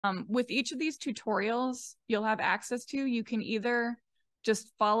With each of these tutorials you'll have access to, you can either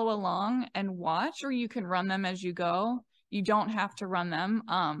just follow along and watch, or you can run them as you go. You don't have to run them.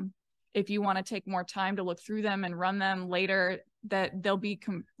 If you want to take more time to look through them and run them later, that they'll be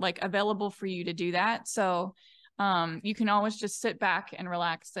like available for you to do that. So you can always just sit back and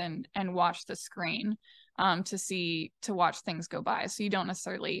relax and watch the screen to watch things go by. So you don't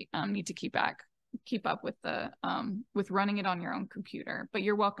necessarily need to keep up with the with running it on your own computer, but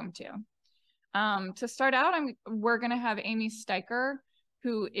you're welcome to. To start out, we're going to have Amy Steiker,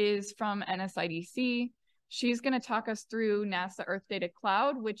 who is from NSIDC. She's going to talk us through NASA Earth Data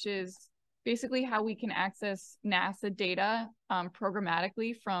Cloud, which is basically how we can access NASA data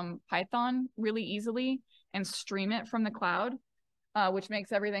programmatically from Python really easily and stream it from the cloud, which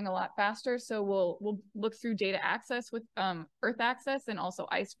makes everything a lot faster. So we'll look through data access with Earthacces and also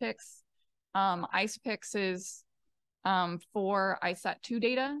icepyx. icepyx is for ICESat-2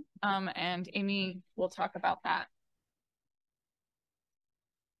 data, and Amy will talk about that.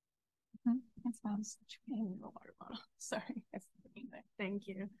 Water bottle. Sorry. Thank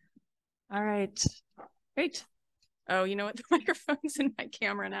you. All right. Great. Oh, you know what? The microphone's in my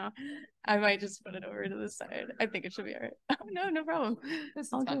camera now. I might just put it over to the side. I think it should be all right. Oh, no problem. This is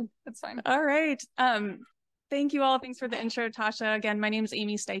fine. That's fine. All right. Thank you all. Thanks for the intro, Tasha. Again, my name is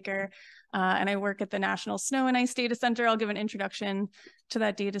Amy Steiker, and I work at the National Snow and Ice Data Center. I'll give an introduction to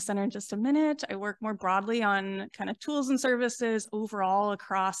that data center in just a minute. I work more broadly on kind of tools and services overall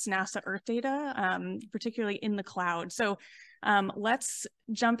across NASA Earth data, particularly in the cloud. So let's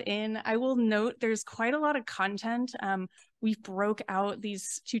jump in. I will note there's quite a lot of content. We've broke out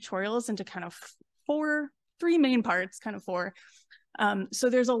these tutorials into kind of three main parts, kind of four. So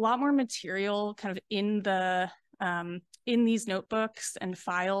there's a lot more material kind of in these notebooks and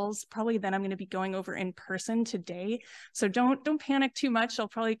files, probably than I'm going to be going over in person today. So don't panic too much. I'll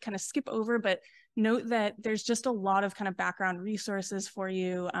probably kind of skip over, but note that there's just a lot of kind of background resources for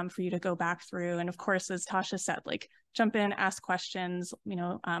you to go back through. And of course, as Tasha said, like jump in, ask questions,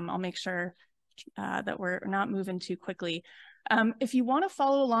 I'll make sure that we're not moving too quickly. If you want to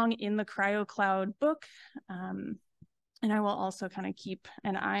follow along in the CryoCloud book, and I will also kind of keep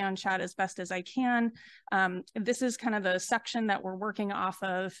an eye on chat as best as I can. This is kind of the section that we're working off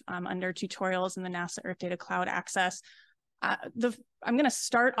of under tutorials in the NASA Earth Data Cloud access. I'm going to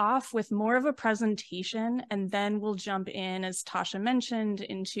start off with more of a presentation, and then we'll jump in, as Tasha mentioned,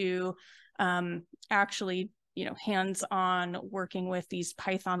 into actually hands-on working with these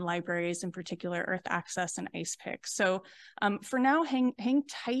Python libraries, in particular Earthacces and icepyx. So for now, hang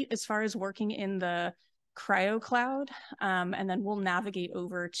tight as far as working in the CryoCloud, and then we'll navigate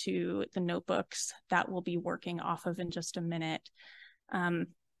over to the notebooks that we'll be working off of in just a minute.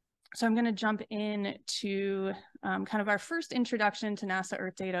 So I'm going to jump in to kind of our first introduction to NASA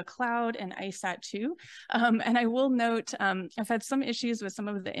Earth Data Cloud and ICESat-2. And I will note, I've had some issues with some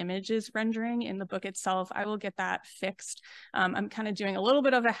of the images rendering in the book itself. I will get that fixed. I'm kind of doing a little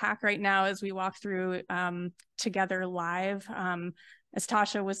bit of a hack right now as we walk through together live. As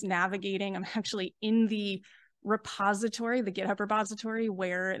Tasha was navigating, I'm actually in the repository, the GitHub repository,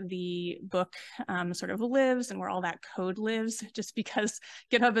 where the book sort of lives and where all that code lives, just because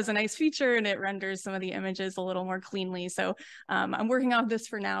GitHub is a nice feature and it renders some of the images a little more cleanly. So I'm working off this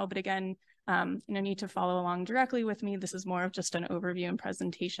for now, but again, need to follow along directly with me. This is more of just an overview and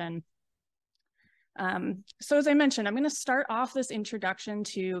presentation. So as I mentioned, I'm going to start off this introduction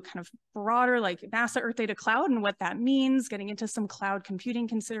to kind of broader like NASA Earth Data Cloud and what that means, getting into some cloud computing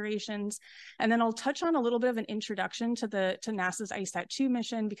considerations. And then I'll touch on a little bit of an introduction to NASA's ICESat-2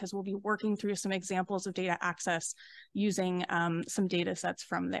 mission, because we'll be working through some examples of data access using some data sets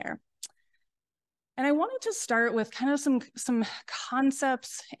from there. And I wanted to start with kind of some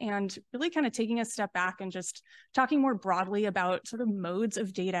concepts and really kind of taking a step back and just talking more broadly about sort of modes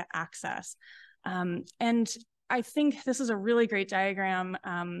of data access. And I think this is a really great diagram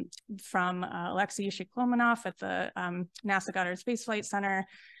from Alexei Shiklomanov at the NASA Goddard Space Flight Center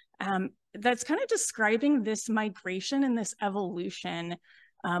that's kind of describing this migration and this evolution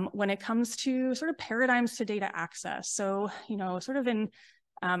when it comes to sort of paradigms to data access. So, sort of in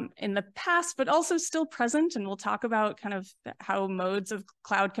the past, but also still present. And we'll talk about kind of how modes of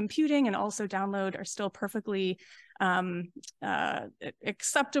cloud computing and also download are still perfectly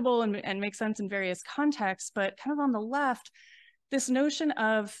acceptable and make sense in various contexts. But kind of on the left, this notion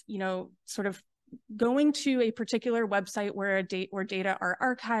of, sort of going to a particular website where data are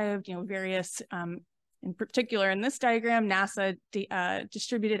archived, various in particular in this diagram, NASA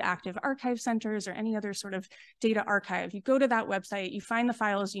distributed active archive centers or any other sort of data archive. You go to that website, you find the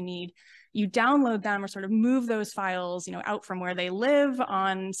files you need, you download them or sort of move those files, out from where they live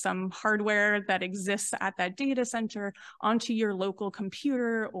on some hardware that exists at that data center onto your local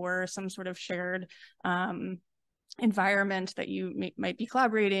computer or some sort of shared environment that you might be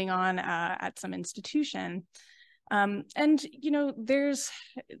collaborating on at some institution. There's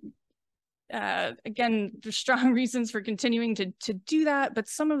again, there's strong reasons for continuing to do that, but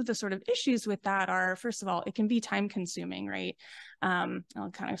some of the sort of issues with that are, first of all, it can be time consuming, right?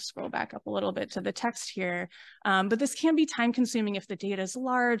 I'll kind of scroll back up a little bit to the text here, but this can be time consuming if the data is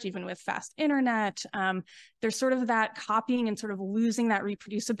large, even with fast internet. There's sort of that copying and sort of losing that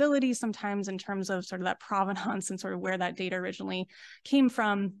reproducibility sometimes in terms of sort of that provenance and sort of where that data originally came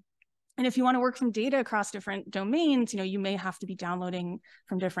from. And if you want to work from data across different domains, you may have to be downloading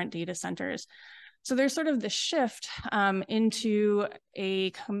from different data centers. So there's sort of the shift into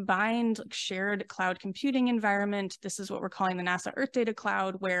a combined shared cloud computing environment. This is what we're calling the NASA Earth Data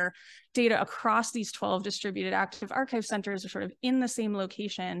Cloud, where data across these 12 distributed active archive centers are sort of in the same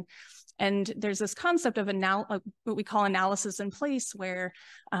location. And there's this concept of what we call analysis in place, where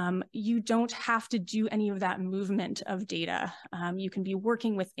you don't have to do any of that movement of data. You can be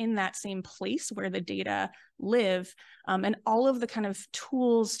working within that same place where the data live, and all of the kind of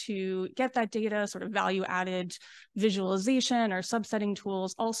tools to get that data, sort of value added visualization or subsetting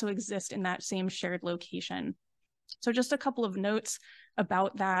tools also exist in that same shared location. So just a couple of notes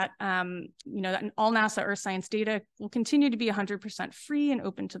about that. That all NASA Earth science data will continue to be 100% free and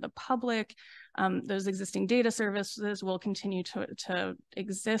open to the public. Those existing data services will continue to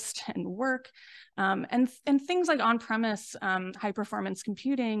exist and work. And things like on-premise high performance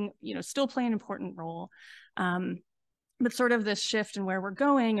computing, still play an important role. But sort of this shift in where we're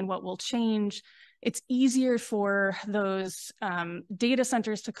going and what will change, it's easier for those data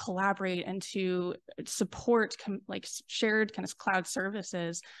centers to collaborate and to support like shared kind of cloud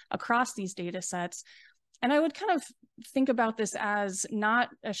services across these data sets. And I would kind of think about this as not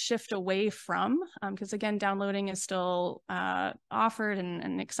a shift away from, because again, downloading is still offered in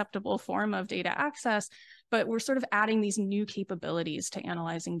an acceptable form of data access, but we're sort of adding these new capabilities to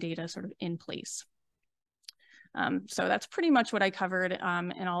analyzing data sort of in place. So that's pretty much what I covered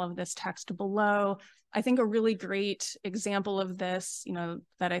in all of this text below. I think a really great example of this,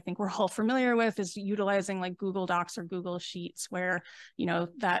 that I think we're all familiar with is utilizing like Google Docs or Google Sheets, where,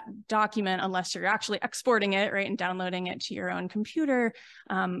 that document, unless you're actually exporting it, right, and downloading it to your own computer,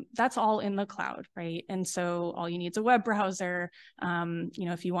 that's all in the cloud, right? And so all you need is a web browser.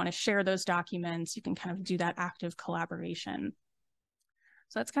 If you want to share those documents, you can kind of do that active collaboration.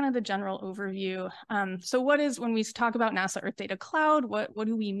 So that's kind of the general overview. So when we talk about NASA Earth Data Cloud, what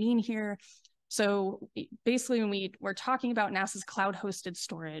do we mean here? So basically when we're talking about NASA's cloud hosted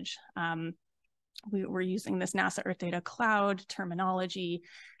storage, we're using this NASA Earth Data Cloud terminology,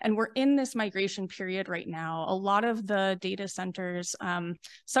 and we're in this migration period right now. A lot of the data centers,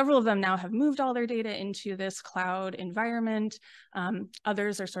 several of them now have moved all their data into this cloud environment.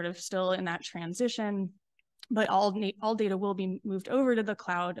 Others are sort of still in that transition, but all data will be moved over to the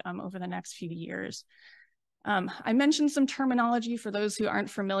cloud over the next few years. I mentioned some terminology for those who aren't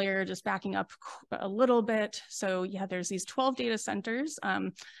familiar, just backing up a little bit. So yeah, there's these 12 data centers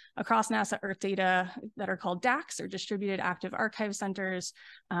across NASA Earth Data that are called DACs, or Distributed Active Archive Centers.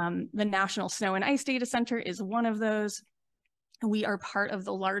 The National Snow and Ice Data Center is one of those. We are part of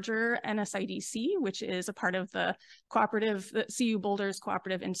the larger NSIDC, which is a part of the CU Boulder's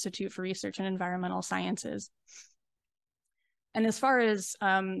Cooperative Institute for Research in Environmental Sciences. And as far as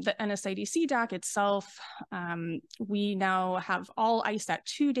the NSIDC DAC itself, we now have all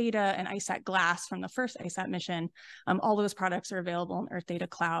ICESat-2 data and ICESat glass from the first ICESat mission. All those products are available in Earth Data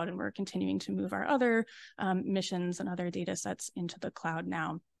Cloud, and we're continuing to move our other missions and other data sets into the cloud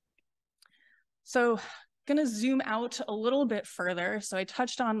now. So going to zoom out a little bit further. So I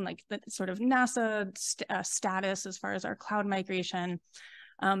touched on like the sort of NASA status as far as our cloud migration,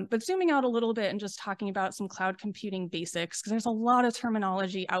 but zooming out a little bit and just talking about some cloud computing basics, because there's a lot of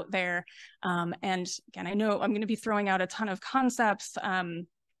terminology out there. And again, I know I'm going to be throwing out a ton of concepts.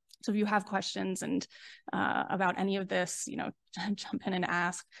 So if you have questions and about any of this, jump in and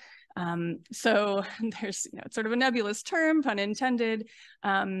ask. So there's, it's sort of a nebulous term, pun intended.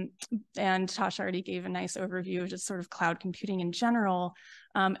 And Tasha already gave a nice overview of just sort of cloud computing in general.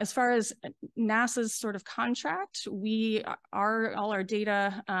 As far as NASA's sort of contract, all our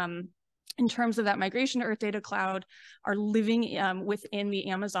data, in terms of that migration to Earth Data Cloud, are living within the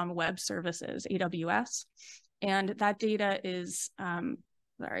Amazon Web Services, AWS. And that data is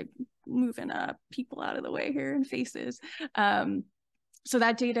sorry, moving people out of the way here and faces. So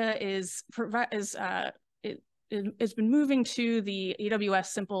that data is it's been moving to the AWS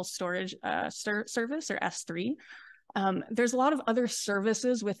Simple Storage Service, or S3. There's a lot of other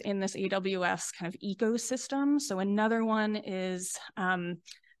services within this AWS kind of ecosystem. So another one is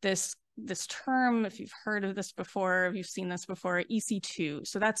this term, if you've heard of this before, if you've seen this before, EC2.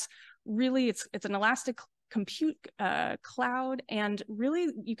 So that's really, it's an elastic compute cloud, and really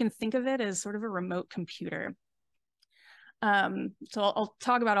you can think of it as sort of a remote computer. So I'll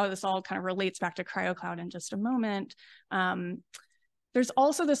talk about how this all kind of relates back to CryoCloud in just a moment. There's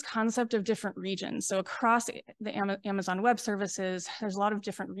also this concept of different regions. So across the Amazon Web Services, there's a lot of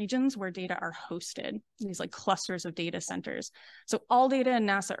different regions where data are hosted, these like clusters of data centers. So all data in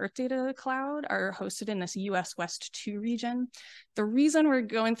NASA Earth Data Cloud are hosted in this US West 2 region. The reason we're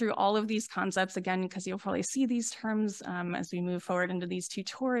going through all of these concepts, again, because you'll probably see these terms as we move forward into these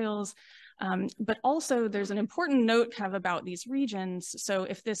tutorials, but also there's an important note kind of about these regions. So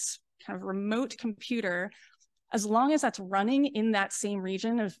if this kind of remote computer, as long as that's running in that same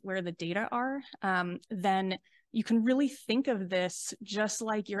region of where the data are, then you can really think of this just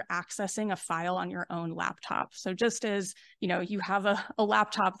like you're accessing a file on your own laptop. So just as, you know, you have a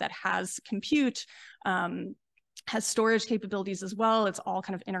laptop that has compute, has storage capabilities as well, it's all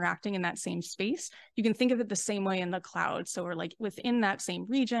kind of interacting in that same space. You can think of it the same way in the cloud. So we're like within that same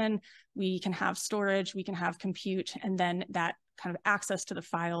region, we can have storage, we can have compute, and then that kind of access to the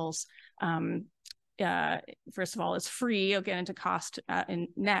files, first of all, is free. I'll get into cost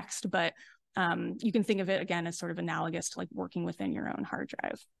next, but you can think of it again as sort of analogous to like working within your own hard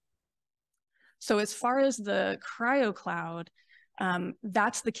drive. So as far as the CryoCloud,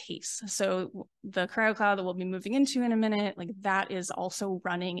 that's the case. So the CryoCloud that we'll be moving into in a minute, like that is also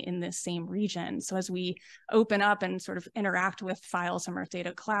running in this same region. So as we open up and sort of interact with files from Earth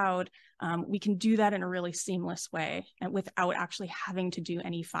Data Cloud, we can do that in a really seamless way and without actually having to do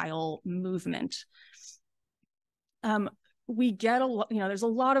any file movement. We get a lot, you know, there's a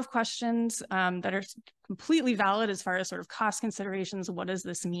lot of questions that are completely valid as far as sort of cost considerations. What does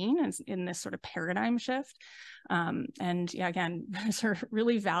this mean in this sort of paradigm shift? And yeah, again, these are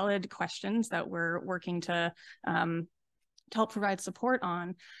really valid questions that we're working to help provide support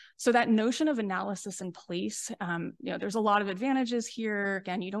on. So that notion of analysis in place, you know, there's a lot of advantages here.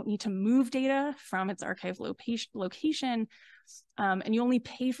 Again, you don't need to move data from its archive location, and you only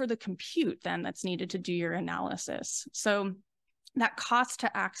pay for the compute then that's needed to do your analysis. So that cost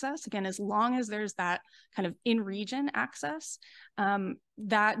to access, again, as long as there's that kind of in-region access,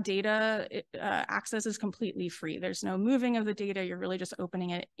 that data access is completely free. There's no moving of the data. You're really just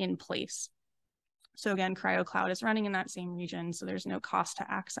opening it in place. So again, CryoCloud is running in that same region, so there's no cost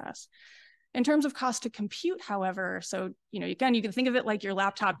to access. In terms of cost to compute, however, so, you know, again, you can think of it like your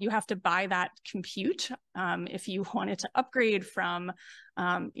laptop. You have to buy that compute if you wanted to upgrade from,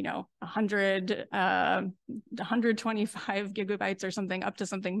 you know, 125 gigabytes or something up to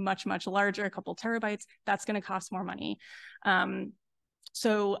something much, much larger, a couple terabytes. That's going to cost more money.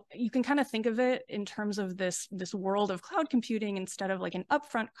 So you can kind of think of it in terms of this world of cloud computing. Instead of like an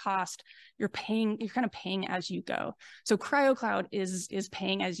upfront cost, you're kind of paying as you go. So CryoCloud is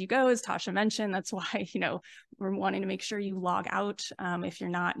paying as you go, as Tasha mentioned. That's why, you know, we're wanting to make sure you log out. If you're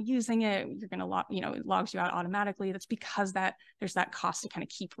not using it, you're going to log, you know, it logs you out automatically. That's because there's that cost to kind of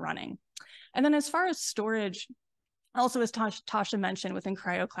keep running. And then as far as storage, also, as Tasha mentioned, within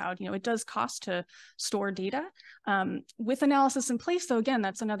CryoCloud, you know, it does cost to store data. With analysis in place, though, again,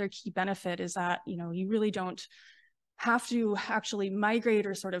 that's another key benefit, is that, you know, you really don't have to actually migrate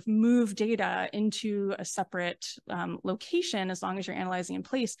or sort of move data into a separate location as long as you're analyzing in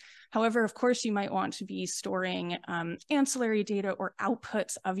place. However, of course, you might want to be storing ancillary data or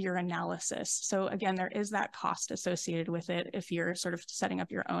outputs of your analysis. So again, there is that cost associated with it if you're sort of setting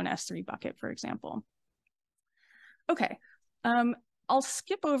up your own S3 bucket, for example. Okay, I'll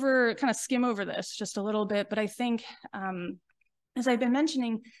skim over this just a little bit, but I think, as I've been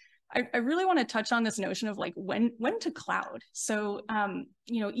mentioning, I really want to touch on this notion of like when to cloud. So,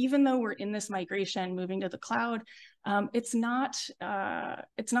 you know, even though we're in this migration, moving to the cloud, it's not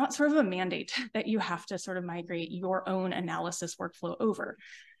sort of a mandate that you have to sort of migrate your own analysis workflow over.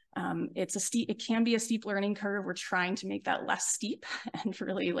 It can be a steep learning curve. We're trying to make that less steep, and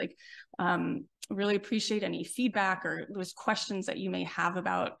really really appreciate any feedback or those questions that you may have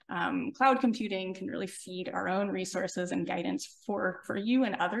about cloud computing. Can really feed our own resources and guidance for you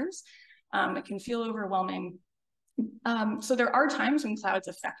and others. It can feel overwhelming. So there are times when cloud's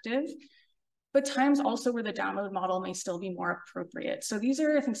effective. but times also where the download model may still be more appropriate. So these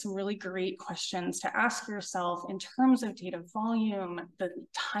are, I think, some really great questions to ask yourself in terms of data volume, the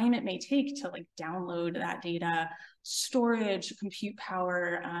time it may take to like download that data, storage, compute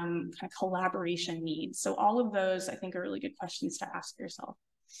power, kind of collaboration needs. So all of those, I think, are really good questions to ask yourself.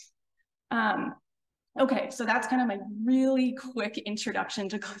 Okay, so that's kind of my really quick introduction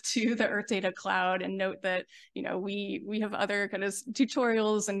to the Earth Data Cloud, and note that, you know, we have other kind of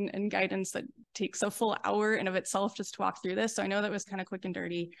tutorials and guidance that takes a full hour in of itself just to walk through this. So I know that was kind of quick and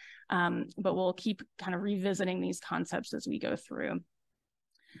dirty, but we'll keep kind of revisiting these concepts as we go through.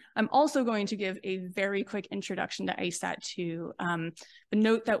 I'm also going to give a very quick introduction to ICESat-2, but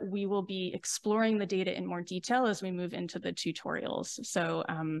note that we will be exploring the data in more detail as we move into the tutorials. So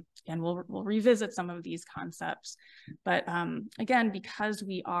again, we'll revisit some of these concepts. But again, because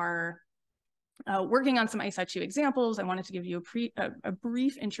we are working on some ICESat-2 examples, I wanted to give you a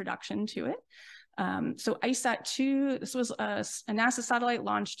brief introduction to it. So ICESat-2, this was a NASA satellite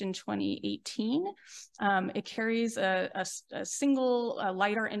launched in 2018. It carries a single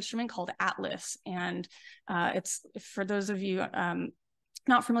LiDAR instrument called Atlas. And it's, for those of you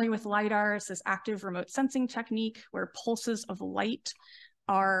not familiar with LiDAR, it's this active remote sensing technique where pulses of light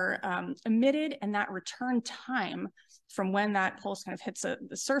are emitted, and that return time from when that pulse kind of hits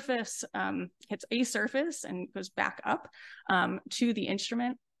the surface, hits a surface and goes back up to the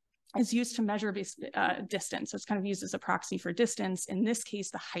instrument, is used to measure distance. So it's kind of used as a proxy for distance, in this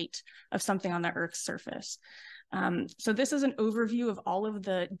case, the height of something on the Earth's surface. So this is an overview of all of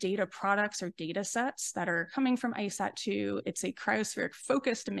the data products or data sets that are coming from ICESat-2. It's a cryospheric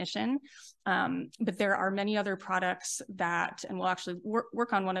focused mission, but there are many other products that, and we'll actually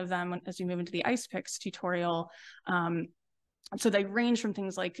work on one of them as we move into the icepyx tutorial. So they range from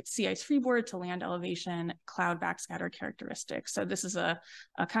things like sea ice freeboard to land elevation, cloud backscatter characteristics. So this is a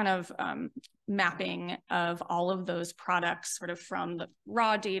kind of mapping of all of those products, sort of from the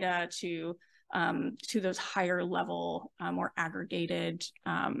raw data to those higher level, more aggregated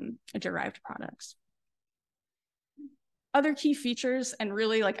derived products. Other key features, and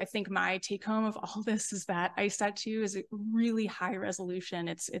really, like, I think my take home of all this is that ICESat-2 is a really high resolution.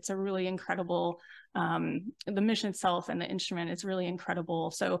 It's a really incredible, the mission itself and the instrument is really incredible.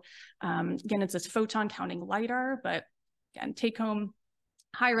 So again, it's this photon counting LiDAR, but again, take home,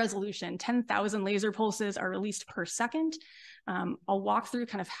 high resolution, 10,000 laser pulses are released per second. I'll walk through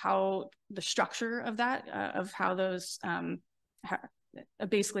kind of how the structure of that, of how those,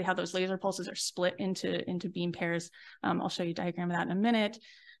 basically how those laser pulses are split into beam pairs. I'll show you a diagram of that in a minute.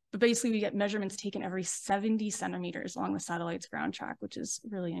 But basically, we get measurements taken every 70 centimeters along the satellite's ground track, which is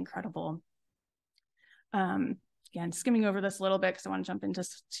really incredible. Again, skimming over this a little bit because I want to jump into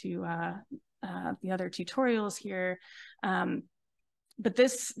the other tutorials here. But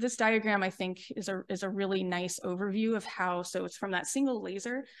this diagram, I think, is a really nice overview of how, so it's from that single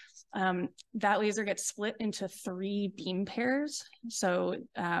laser. That laser gets split into 3 beam pairs. So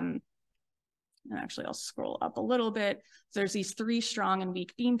and actually, I'll scroll up a little bit. There's these 3 strong and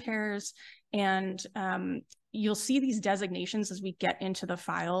weak beam pairs, and you'll see these designations as we get into the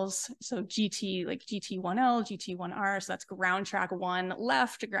files. So GT, like GT1L, GT1R, so that's ground track 1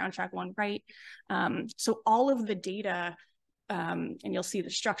 left, ground track 1 right. So all of the data, and you'll see the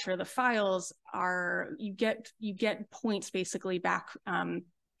structure of the files are, you get points basically back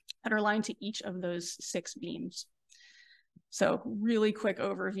that are aligned to each of those 6 beams. So really quick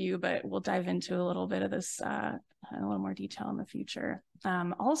overview, but we'll dive into a little bit of this in a little more detail in the future.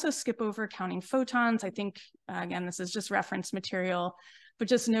 I'll also skip over counting photons. I think, again, this is just reference material, but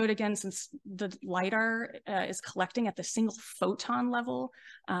just note again, since the LiDAR is collecting at the single photon level,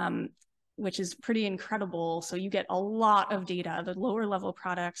 which is pretty incredible. So you get a lot of data. The lower level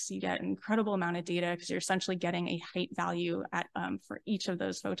products, you get an incredible amount of data because you're essentially getting a height value at for each of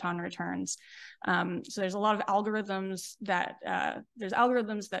those photon returns. So there's a lot of algorithms that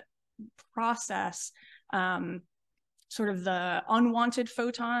process sort of the unwanted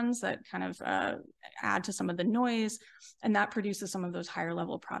photons that kind of add to some of the noise, and that produces some of those higher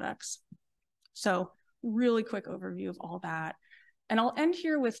level products. So really quick overview of all that. And I'll end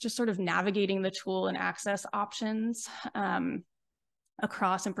here with just sort of navigating the tool and access options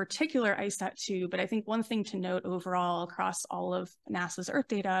across, in particular, ICESat-2. But I think one thing to note overall across all of NASA's Earth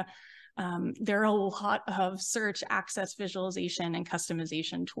data, there are a lot of search, access, visualization, and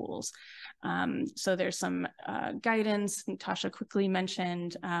customization tools. So there's some guidance, I think Tasha quickly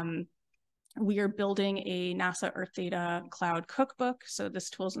mentioned. We are building a NASA Earth Data Cloud cookbook. So this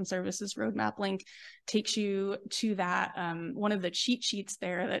tools and services roadmap link takes you to that, one of the cheat sheets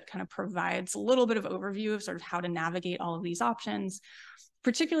there that kind of provides a little bit of overview of sort of how to navigate all of these options.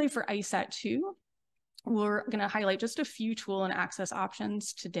 Particularly for ICESat-2, we're going to highlight just a few tool and access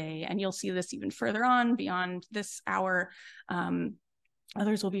options today, and you'll see this even further on beyond this hour.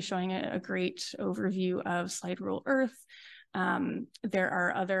 Others will be showing a great overview of Slide Rule Earth. There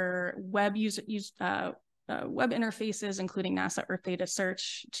are other web web interfaces, including NASA Earth Data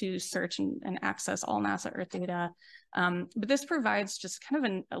Search, to search and access all NASA Earth data. But this provides just kind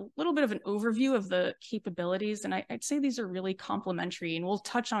of a little bit of an overview of the capabilities. And I'd say these are really complementary, and we'll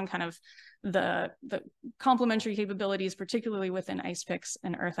touch on kind of the complementary capabilities, particularly within icepyx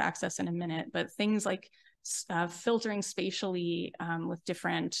and Earthacces in a minute, but things like filtering spatially with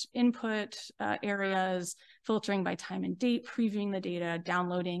different input areas, filtering by time and date, previewing the data,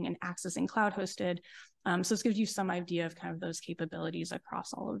 downloading and accessing cloud hosted. So this gives you some idea of kind of those capabilities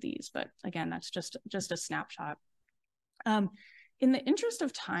across all of these. But again, that's just a snapshot. In the interest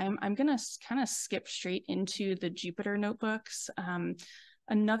of time, I'm going to kind of skip straight into the Jupyter notebooks.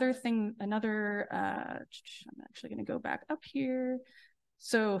 Another thing, I'm actually going to go back up here.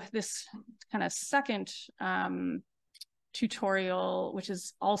 So this kind of second tutorial, which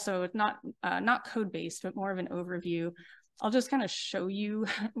is also not code-based, but more of an overview, I'll just kind of show you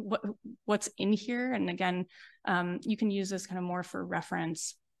what's in here. And again, you can use this kind of more for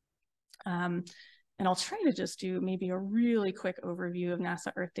reference. And I'll try to just do maybe a really quick overview of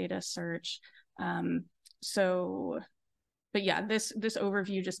NASA Earth Data Search. But yeah, this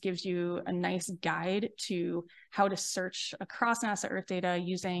overview just gives you a nice guide to how to search across NASA Earth data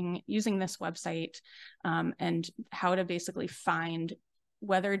using this website, and how to basically find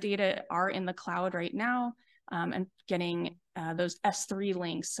whether data are in the cloud right now, and getting those S3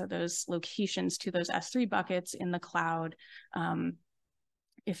 links, so those locations to those S3 buckets in the cloud,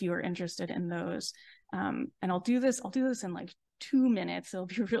 if you are interested in those. And I'll do this in like 2 minutes. It'll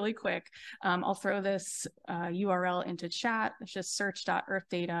be really quick. I'll throw this URL into chat. It's just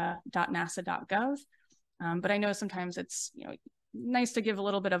search.earthdata.nasa.gov. But I know sometimes it's nice to give a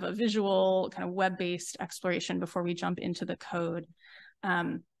little bit of a visual kind of web-based exploration before we jump into the code.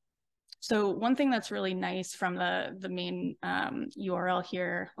 So one thing that's really nice from the main URL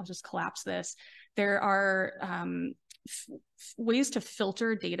here, I'll just collapse this. There are ways to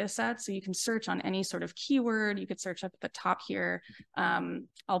filter data sets. So you can search on any sort of keyword. You could search up at the top here.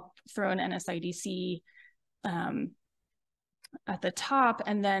 I'll throw an NSIDC at the top,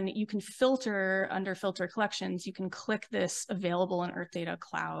 and then you can filter under filter collections. You can click this available in Earth Data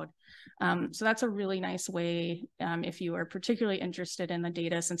Cloud. So that's a really nice way if you are particularly interested in the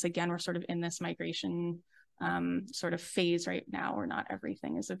data, since again, we're sort of in this migration sort of phase right now where not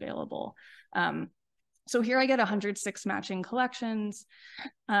everything is available. So here I get 106 matching collections.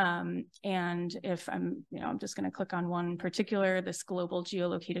 And if I'm just going to click on one particular, this global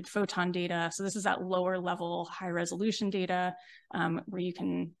geolocated photon data. So this is that lower level, high resolution data where you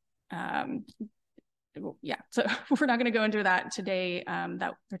can, yeah, so we're not going to go into that today,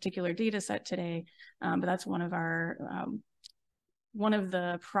 that particular data set today, but that's one of our, one of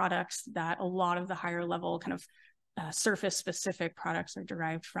the products that a lot of the higher level kind of surface specific products are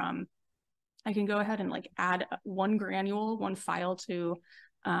derived from. I can go ahead and like add one file to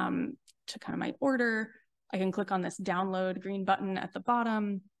kind of my order. I can click on this download green button at the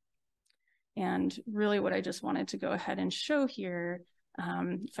bottom. And really what I just wanted to go ahead and show here,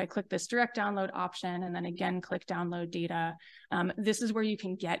 if I click this direct download option and then again, click download data, this is where you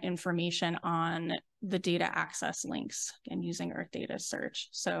can get information on the data access links and using Earth Data Search.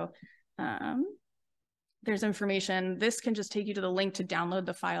 So there's information. This can just take you to the link to download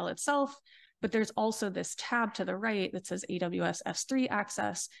the file itself. But there's also this tab to the right that says AWS S3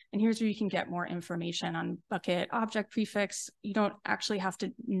 access. And here's where you can get more information on bucket object prefix. You don't actually have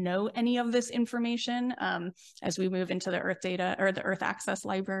to know any of this information as we move into the Earth data or the Earthacces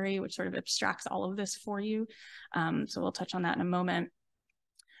library, which sort of abstracts all of this for you. So we'll touch on that in a moment.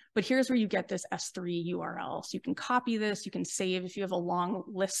 But here's where you get this S3 URL. So you can copy this, you can save. If you have a long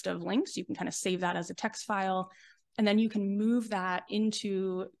list of links, you can kind of save that as a text file. And then you can move that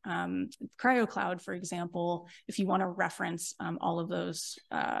into CryoCloud, for example, if you want to reference all of those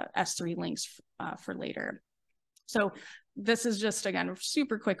S3 links for later. So this is just, again, a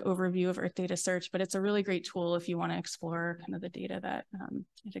super quick overview of Earth Data Search, but it's a really great tool if you want to explore kind of the data that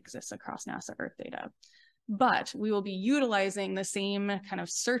it exists across NASA Earth data. But we will be utilizing the same kind of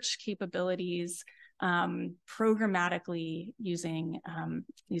search capabilities programmatically using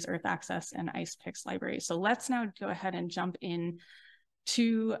these Earthacces and icepyx libraries. So let's now go ahead and jump in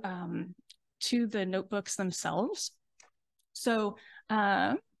to the notebooks themselves. So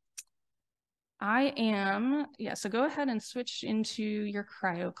I am, yeah, so go ahead and switch into your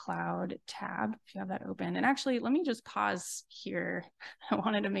CryoCloud tab if you have that open. And actually, let me just pause here. I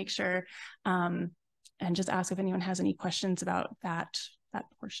wanted to make sure and just ask if anyone has any questions about that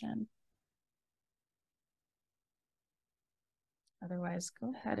portion. Otherwise,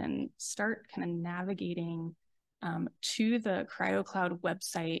 go ahead and start kind of navigating to the CryoCloud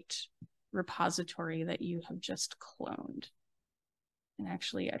website repository that you have just cloned. And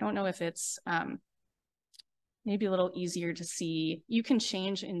actually, I don't know if it's maybe a little easier to see. You can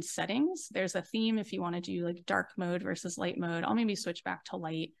change in settings. There's a theme if you want to do like dark mode versus light mode. I'll maybe switch back to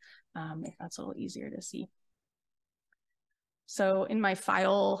light if that's a little easier to see. So in my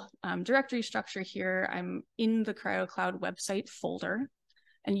file directory structure here, I'm in the CryoCloud website folder.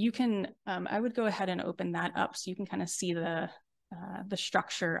 And you can, I would go ahead and open that up so you can kind of see the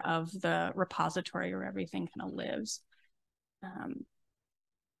structure of the repository where everything kind of lives.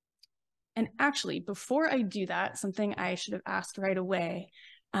 And actually, before I do that, something I should have asked right away,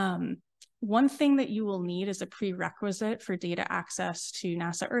 one thing that you will need as a prerequisite for data access to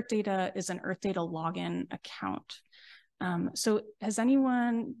NASA Earth data is an Earth data login account. So has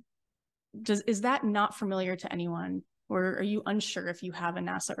anyone, is that not familiar to anyone? Or are you unsure if you have a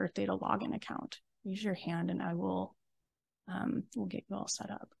NASA Earth data login account? Raise your hand and I will, we'll get you all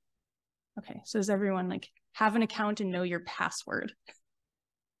set up. Okay, so does everyone like have an account and know your password?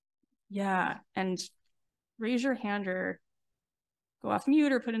 Yeah, and raise your hand or go off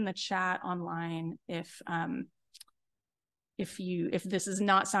mute or put in the chat online if this is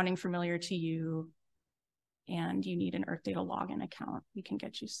not sounding familiar to you and you need an Earth data login account, we can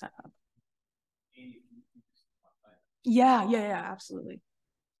get you set up. Yeah, absolutely.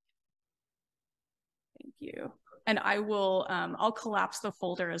 Thank you. And I will, I'll collapse the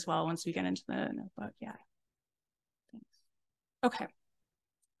folder as well once we get into the notebook. Yeah. Thanks. Okay.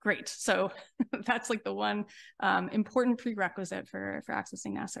 Great. So that's like the one important prerequisite for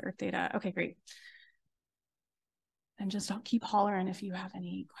accessing NASA Earth data. Okay, great. And just don't keep hollering if you have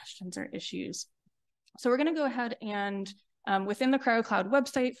any questions or issues. So we're going to go ahead and within the CryoCloud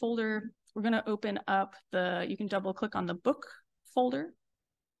website folder, we're going to open up you can double click on the book folder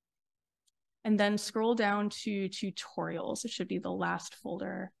and then scroll down to tutorials. It should be the last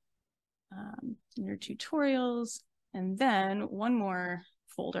folder in your tutorials. And then one more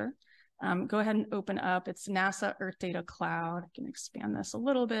folder. Go ahead and open up, it's NASA Earth Data Cloud. I can expand this a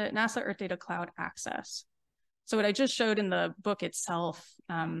little bit, NASA Earth Data Cloud Access. So what I just showed in the book itself,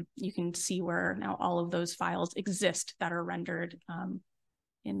 you can see where now all of those files exist that are rendered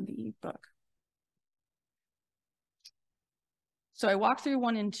in the book. So I walked through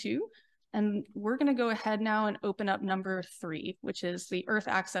 1 and 2, and we're gonna go ahead now and open up number 3, which is the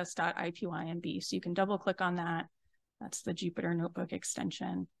Earthacces.ipynb. So you can double click on that. That's the Jupyter Notebook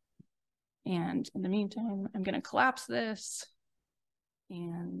extension. And in the meantime, I'm going to collapse this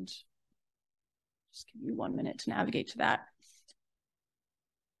and just give you 1 minute to navigate to that.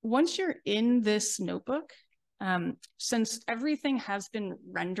 Once you're in this notebook, since everything has been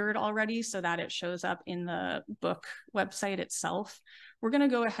rendered already so that it shows up in the book website itself, we're going to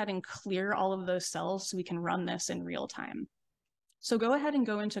go ahead and clear all of those cells so we can run this in real time. So go ahead and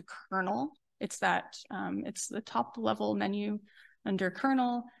go into kernel. It's the top level menu under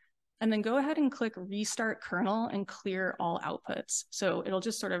kernel, and then go ahead and click restart kernel and clear all outputs. So it'll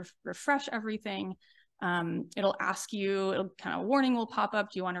just sort of refresh everything. It'll ask you, kind of warning will pop up.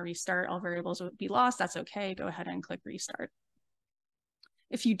 Do you want to restart? All variables will be lost. That's okay. Go ahead and click restart.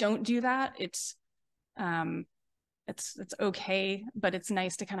 If you don't do that, it's okay, but it's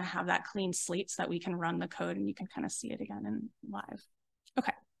nice to kind of have that clean slate so that we can run the code and you can kind of see it again in live.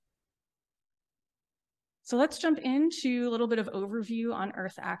 Okay. So let's jump into a little bit of overview on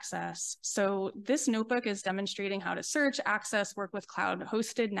Earthacces. So this notebook is demonstrating how to search, access, work with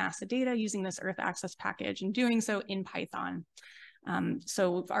cloud-hosted NASA data using this Earthacces package and doing so in Python.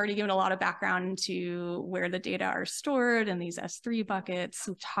 So we've already given a lot of background into where the data are stored in these S3 buckets.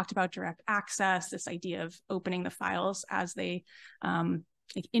 We've talked about direct access, this idea of opening the files as they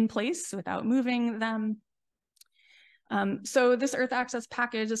in place without moving them. So this Earthacces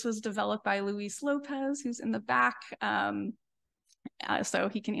package, this was developed by Luis Lopez, who's in the back. So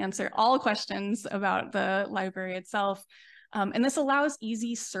he can answer all questions about the library itself. And this allows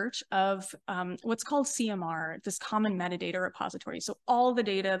easy search of what's called CMR, this common metadata repository. So all the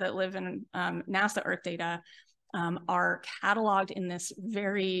data that live in NASA Earth data are cataloged in this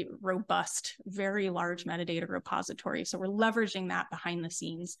very robust, very large metadata repository. So we're leveraging that behind the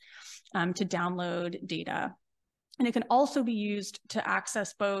scenes to download data. And it can also be used to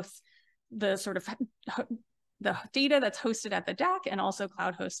access both the sort of the data that's hosted at the DAC and also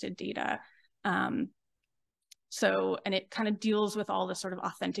cloud-hosted data. And it kind of deals with all the sort of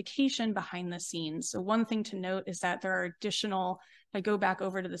authentication behind the scenes. So one thing to note is that there are additional, if I go back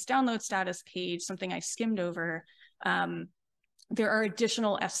over to this download status page, something I skimmed over, there are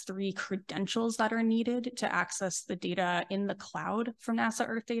additional S3 credentials that are needed to access the data in the cloud from NASA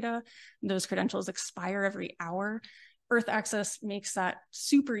Earth data. Those credentials expire every hour. Earthacces makes that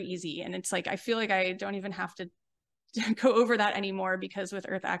super easy. And it's like, I feel like I don't even have to go over that anymore, because with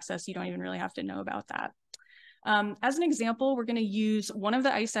Earthacces, you don't even really have to know about that. As an example, we're going to use one of the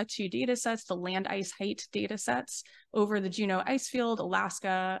ICESat-2 data sets, the land ice height data sets, over the Juneau ice field, in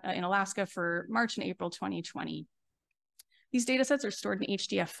Alaska for March and April 2020. These data sets are stored in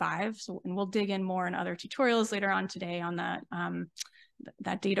HDF5, and we'll dig in more in other tutorials later on today on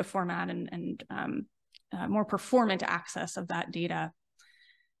that data format and more performant access of that data.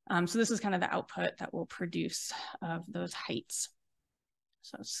 So this is kind of the output that we'll produce of those heights.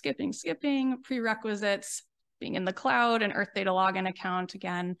 So skipping, prerequisites, being in the cloud, an Earth data login account.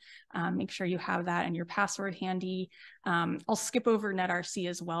 Again, make sure you have that and your password handy. I'll skip over NetRC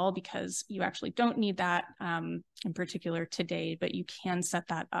as well, because you actually don't need that in particular today, but you can set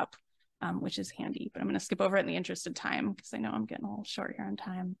that up, which is handy. But I'm going to skip over it in the interest of time, because I know I'm getting a little short here on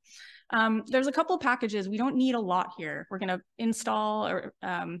time. There's a couple packages. We don't need a lot here. We're going to install or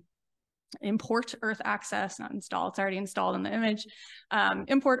import Earthacces, not install, it's already installed in the image.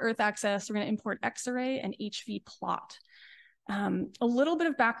 Import Earthacces, we're going to import Xarray and hvplot. A little bit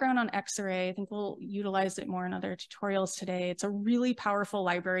of background on Xarray. I think we'll utilize it more in other tutorials today. It's a really powerful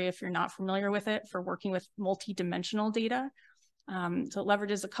library if you're not familiar with it, for working with multi-dimensional data. So it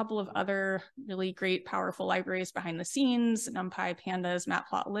leverages a couple of other really great, powerful libraries behind the scenes: NumPy, Pandas,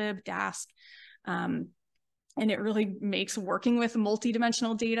 Matplotlib, Dask. And it really makes working with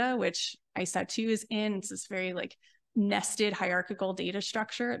multi-dimensional data, which ICESat-2 is in, it's this very like nested hierarchical data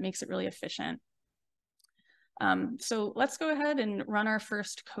structure. It makes it really efficient. So let's go ahead and run our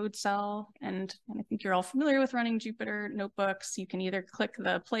first code cell. And I think you're all familiar with running Jupyter notebooks. You can either click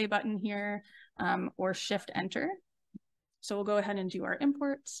the play button here or shift enter. So we'll go ahead and do our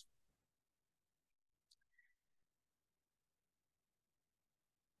imports.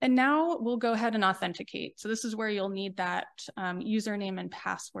 And now we'll go ahead and authenticate. So this is where you'll need that username and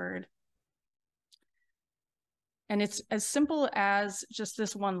password. And it's as simple as just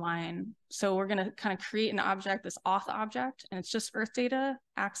this one line. So we're going to kind of create an object, this auth object, and it's just Earth data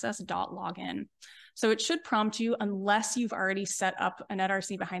access.login. So it should prompt you, unless you've already set up a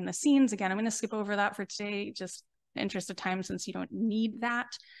NetRC behind the scenes. Again, I'm going to skip over that for today, just in the interest of time, since you don't need that.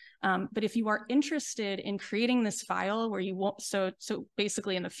 But if you are interested in creating this file where you won't, so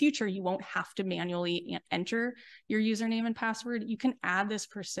basically in the future, you won't have to manually enter your username and password, you can add this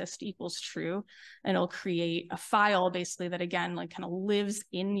persist equals true, and it'll create a file basically that, again, like kind of lives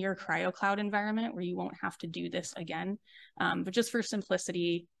in your CryoCloud environment where you won't have to do this again. But just for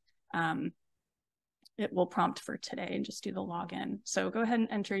simplicity, it will prompt for today and just do the login. So go ahead and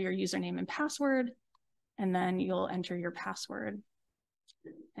enter your username and password, and then you'll enter your password.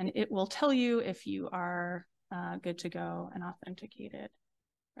 And it will tell you if you are good to go and authenticated.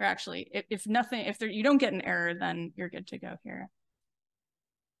 Or actually, if you don't get an error, then you're good to go here.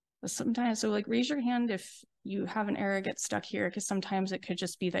 But sometimes, so like raise your hand if you have an error, get stuck here, because sometimes it could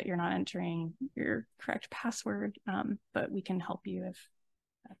just be that you're not entering your correct password. But we can help you if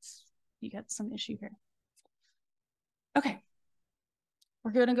you get some issue here. Okay,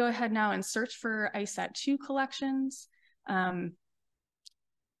 we're going to go ahead now and search for ICESat-2 collections.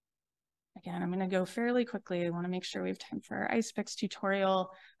 Again, I'm going to go fairly quickly. I want to make sure we have time for our icepyx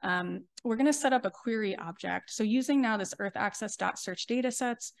tutorial. We're going to set up a query object. So using now this earthacces.search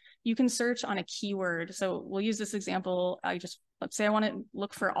datasets, you can search on a keyword. So we'll use this example. Let's say I want to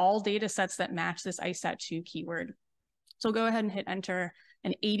look for all datasets that match this ICESat-2 keyword. So go ahead and hit enter,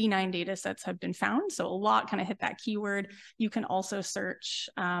 and 89 datasets have been found. So a lot kind of hit that keyword. You can also search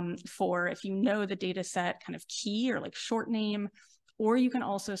for, if you know the dataset kind of key or like short name, or you can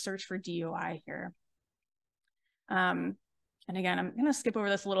also search for DOI here. And again, I'm going to skip over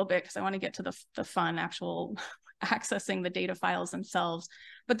this a little bit because I want to get to the fun actual accessing the data files themselves.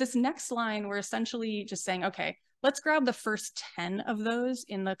 But this next line, we're essentially just saying, okay, let's grab the first 10 of those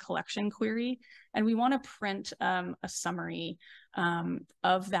in the collection query, and we want to print a summary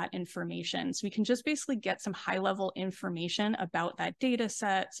of that information. So we can just basically get some high-level information about that data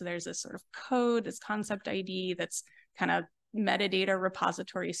set. So there's this sort of code, this concept ID that's kind of metadata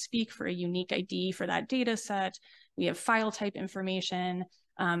repository speak for a unique ID for that data set. We have file type information.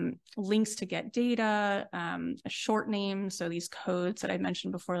 links to get data, a short name, so these codes that I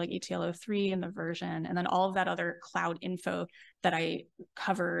mentioned before, like ATL03 and the version, and then all of that other cloud info that I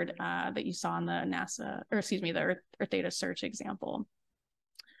covered that you saw in the NASA, or excuse me, the Earth Data Search example.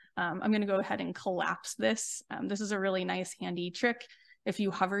 I'm going to go ahead and collapse this. This is a really nice, handy trick. If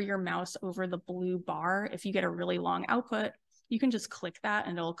you hover your mouse over the blue bar, if you get a really long output, you can just click that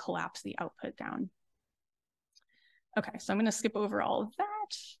and it'll collapse the output down. Okay, so I'm going to skip over all of that.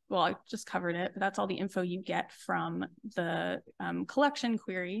 Well, I just covered it, but that's all the info you get from the collection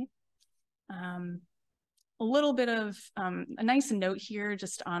query. A little bit of a nice note here,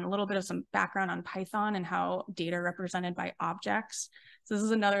 just on a little bit of some background on Python and how data are represented by objects. So this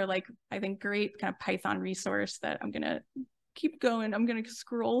is another, like, I think, great kind of Python resource that I'm going to keep going. I'm going to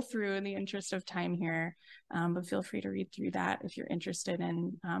scroll through in the interest of time here, but feel free to read through that if you're interested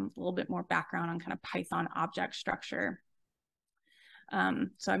in a little bit more background on kind of Python object structure.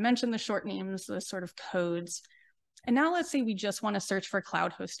 So I mentioned the short names, the sort of codes. And now let's say we just want to search for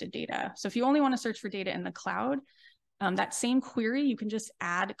cloud hosted data. So if you only want to search for data in the cloud, that same query, you can just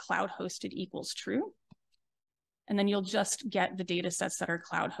add cloud hosted equals true. And then you'll just get the data sets that are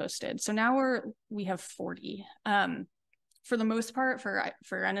cloud hosted. So now we have 40. For the most part, for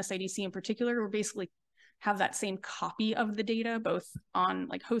NSIDC in particular, we're basically have that same copy of the data, both on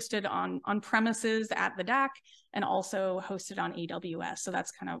like hosted on premises at the DAC and also hosted on AWS. So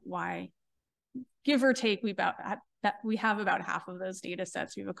that's kind of why, give or take, we have about half of those data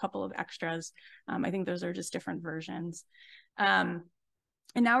sets. We have a couple of extras. I think those are just different versions. And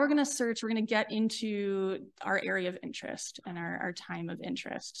now we're going to search, we're going to get into our area of interest and our time of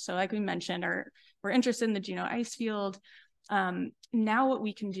interest. So like we mentioned, we're interested in the Juno ice field. Now what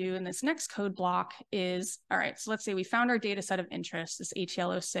we can do in this next code block is, all right, so let's say we found our data set of interest, this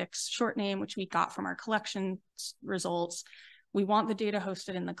ATL06 short name, which we got from our collection results. We want the data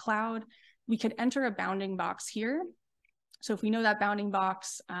hosted in the cloud. We could enter a bounding box here. So if we know that bounding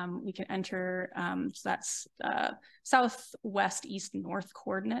box, we can enter, so that's south, west, east, north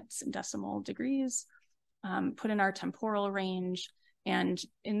coordinates in decimal degrees, put in our temporal range. And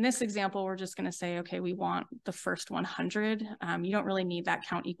in this example, we're just going to say, okay, we want the first 100. You don't really need that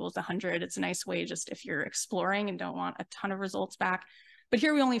count equals 100. It's a nice way just if you're exploring and don't want a ton of results back. But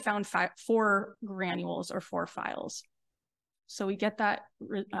here we only found 4 granules or 4 files. So we get that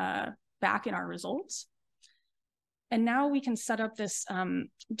back in our results. And now we can set up this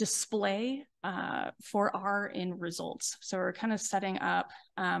display for R in results. So we're kind of setting up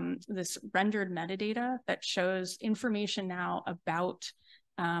this rendered metadata that shows information now about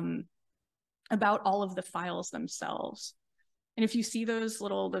all of the files themselves. And if you see those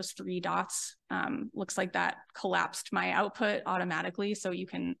 3 dots, looks like that collapsed my output automatically. So you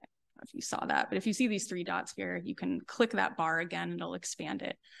can, I don't know if you saw that, but if you see these 3 dots here, you can click that bar again and it'll expand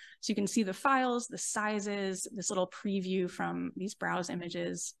it. So you can see the files, the sizes, this little preview from these browse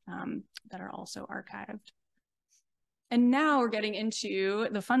images that are also archived. And now we're getting into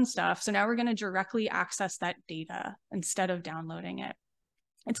the fun stuff. So now we're going to directly access that data instead of downloading it.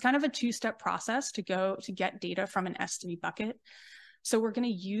 It's kind of a 2-step process to get data from an S3 bucket. So we're going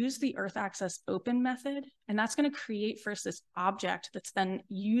to use the Earthacces open method, and that's going to create first this object that's then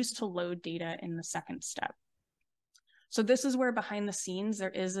used to load data in the second step. So this is where behind the scenes, there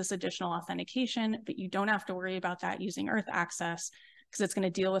is this additional authentication, but you don't have to worry about that using Earthacces because it's going to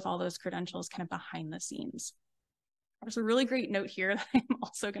deal with all those credentials kind of behind the scenes. There's a really great note here that I'm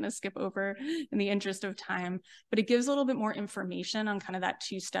also going to skip over in the interest of time, but it gives a little bit more information on kind of that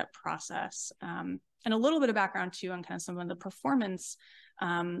 2-step process and a little bit of background too on kind of some of the performance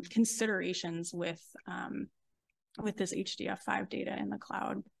considerations with this HDF5 data in the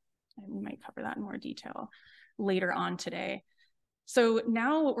cloud. And we might cover that in more detail later on today. So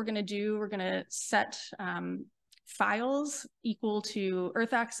now what we're going to do, we're going to set files equal to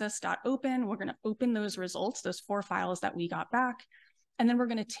earthacces.open. We're going to open those results, those 4 files that we got back. And then we're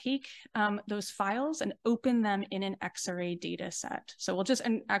going to take those files and open them in an Xarray data set. So we'll just,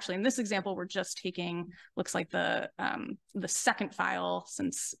 and actually in this example, we're just taking, looks like the second file,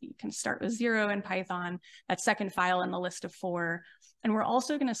 since you can start with 0 in Python, that second file in the list of 4. And we're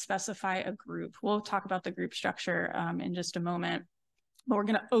also going to specify a group. We'll talk about the group structure in just a moment. But we're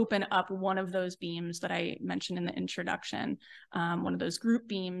going to open up one of those beams that I mentioned in the introduction, one of those group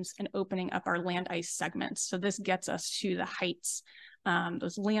beams, and opening up our land ice segments. So this gets us to the heights,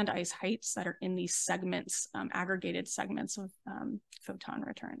 those land ice heights that are in these segments, aggregated segments of photon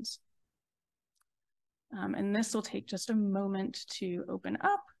returns. And this will take just a moment to open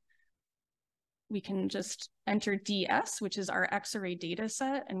up. We can just enter DS, which is our Xarray data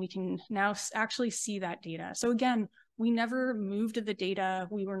set, and we can now actually see that data. So again, we never moved the data.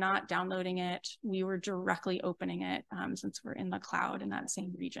 We were not downloading it. We were directly opening it since we're in the cloud in that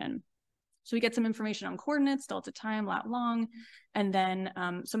same region. So we get some information on coordinates, delta time, lat long, and then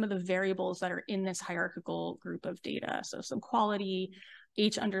some of the variables that are in this hierarchical group of data. So some quality,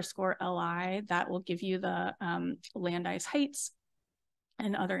 H_LI, that will give you the land ice heights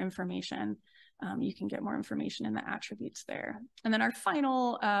and other information. You can get more information in the attributes there. And then our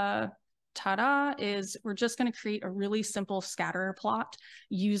final ta-da is we're just going to create a really simple scatter plot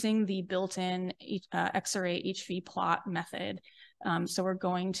using the built-in Xarray HV plot method. So we're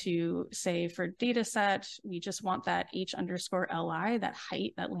going to say for data set, we just want that H_LI, that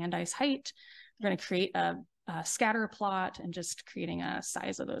height, that land ice height. We're going to create a scatter plot and just creating a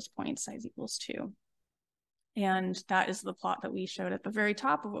size of those points, size equals 2. And that is the plot that we showed at the very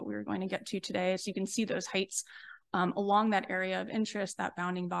top of what we were going to get to today. So you can see those heights along that area of interest, that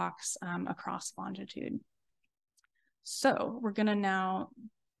bounding box across longitude. So we're going to now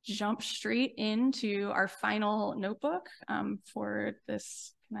jump straight into our final notebook for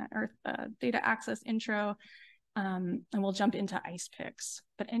this Earth data access intro, and we'll jump into icepyx.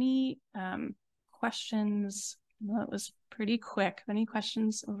 But any questions? Well, it was pretty quick. Any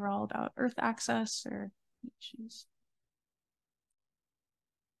questions overall about Earth access or issues?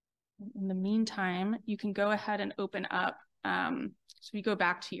 In the meantime, you can go ahead and open up. So we go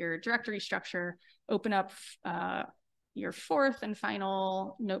back to your directory structure, open up your fourth and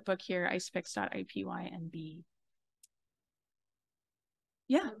final notebook here, icepyx.ipynb.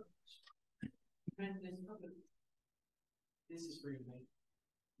 Yeah. This is for you, mate.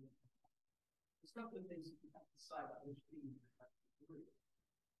 There's a couple of things you have to decide about which thing you have to do.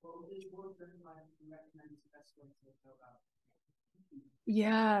 Well, there's one thing I recommend is the best way to go about.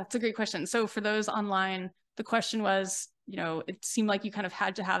 Yeah, it's a great question. So for those online, the question was, you know, it seemed like you kind of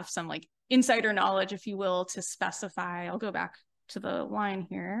had to have some like insider knowledge, if you will, to specify. I'll go back to the line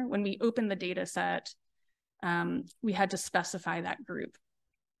here. When we opened the data set, we had to specify that group.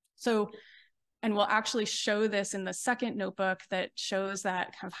 So, and we'll actually show this in the second notebook that shows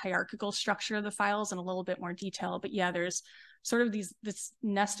that kind of hierarchical structure of the files in a little bit more detail. But yeah, there's sort of this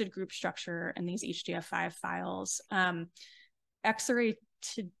nested group structure in these HDF5 files. Xarray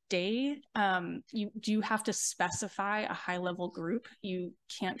today, you do have to specify a high-level group. You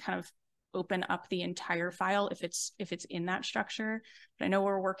can't kind of open up the entire file if it's in that structure. But I know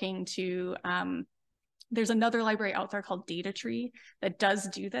we're working to, there's another library out there called DataTree that does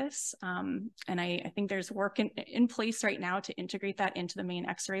do this. And I think there's work in place right now to integrate that into the main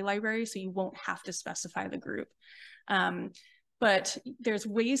Xarray library, so you won't have to specify the group. But there's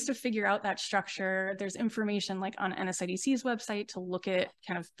ways to figure out that structure. There's information like on NSIDC's website to look at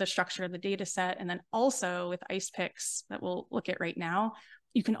kind of the structure of the data set. And then also with icepyx that we'll look at right now,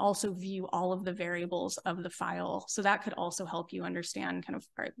 you can also view all of the variables of the file. So that could also help you understand kind of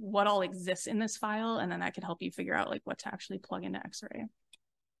what all exists in this file. And then that could help you figure out like what to actually plug into Xarray.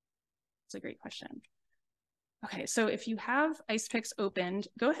 It's a great question. Okay, so if you have icepyx opened,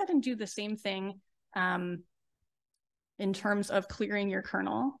 go ahead and do the same thing in terms of clearing your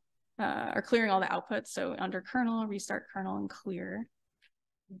kernel or clearing all the outputs. So under kernel, restart kernel and clear.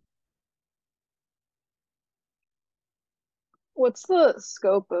 What's the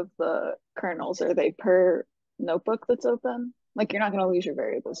scope of the kernels? Are they per notebook that's open? Like you're not going to lose your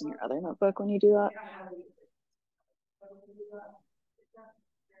variables in your other notebook when you do that?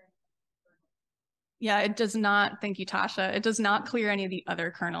 Yeah, it does not. Thank you, Tasha. It does not clear any of the other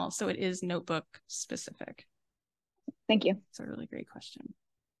kernels. So it is notebook specific. Thank you. It's a really great question.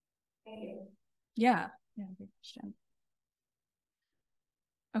 Yeah, great question.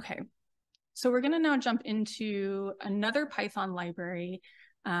 Okay, so we're going to now jump into another Python library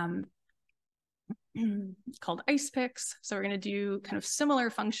called icepyx. So we're going to do kind of similar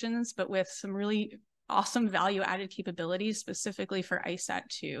functions, but with some really awesome value-added capabilities specifically for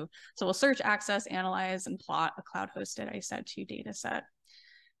ICESat-2. So we'll search, access, analyze, and plot a cloud-hosted ICESat-2 data set.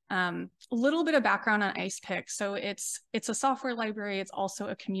 A little bit of background on icepyx. So it's a software library. It's also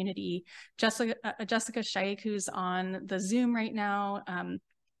a community. Jessica Shaikh, who's on the Zoom right now,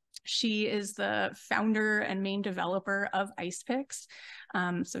 she is the founder and main developer of icepyx.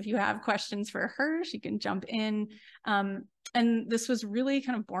 So if you have questions for her, she can jump in. And this was really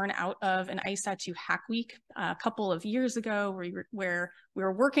kind of born out of an ICESat-2 Hack Week a couple of years ago where we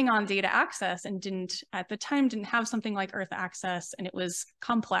were working on data access and at the time didn't have something like Earthacces, and it was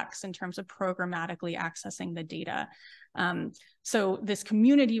complex in terms of programmatically accessing the data. So this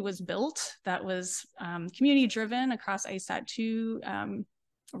community was built that was community driven across ICESat-2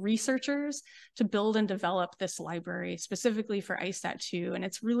 researchers to build and develop this library specifically for ICESat-2, and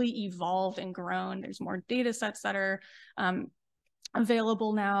it's really evolved and grown. There's more data sets that are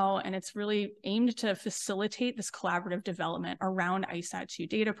available now, and it's really aimed to facilitate this collaborative development around ICESat-2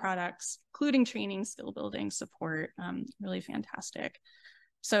 data products, including training, skill building, support. Really fantastic.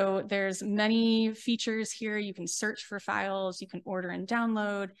 So there's many features here. You can search for files, you can order and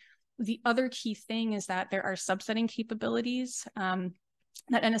download. The other key thing is that there are subsetting capabilities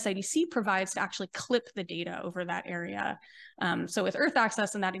that NSIDC provides to actually clip the data over that area. So with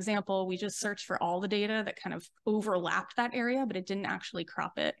Earthacces in that example, we just searched for all the data that kind of overlapped that area, but it didn't actually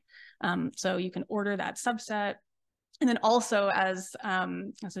crop it. So you can order that subset. And then also, as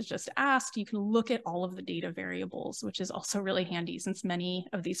was just asked, you can look at all of the data variables, which is also really handy since many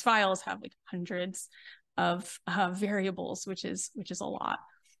of these files have like hundreds of variables, which is a lot.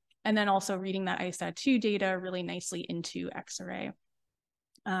 And then also reading that ICESat-2 data really nicely into Xarray.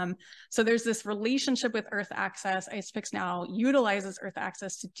 So there's this relationship with Earthacces. icepyx now utilizes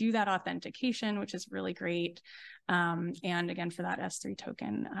Earthacces to do that authentication, which is really great. And again, for that S3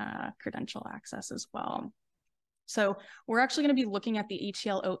 token credential access as well. So we're actually going to be looking at the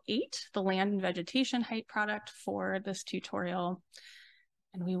ATL08, the land and vegetation height product for this tutorial.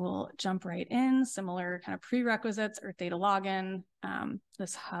 And we will jump right in, similar kind of prerequisites, Earth data login,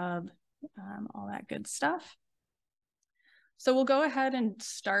 this hub, all that good stuff. So we'll go ahead and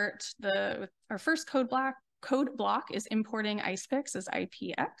start our first code block is importing icepyx as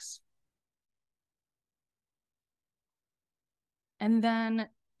icepyx. And then,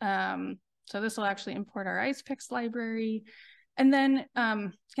 so this will actually import our icepyx library. And then,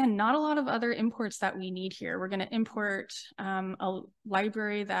 again, not a lot of other imports that we need here. We're going to import a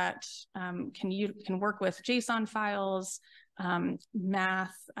library that can work with JSON files,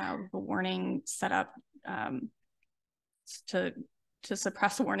 math, the warning setup, to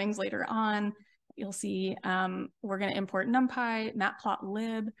suppress warnings later on. You'll see we're going to import NumPy,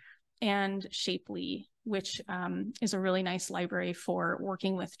 matplotlib, and Shapely, which is a really nice library for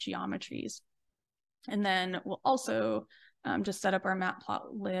working with geometries. And then we'll also just set up our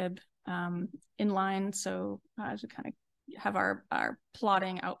matplotlib inline, so to kind of have our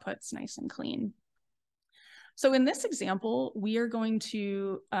plotting outputs nice and clean. So in this example, we are going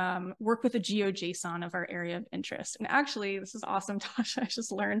to work with a GeoJSON of our area of interest. And actually, this is awesome, Tasha. I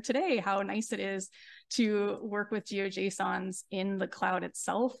just learned today how nice it is to work with GeoJSONs in the cloud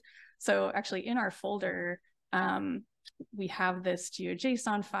itself. So actually in our folder, we have this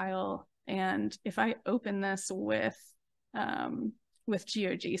GeoJSON file. And if I open this with GeoJSON,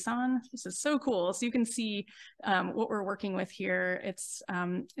 this is so cool. So you can see what we're working with here. It's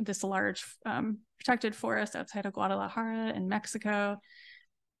this large protected forest outside of Guadalajara in Mexico.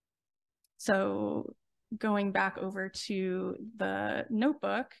 So going back over to the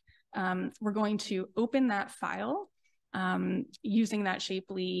notebook, we're going to open that file using that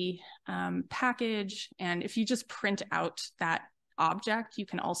Shapely package. And if you just print out that object, you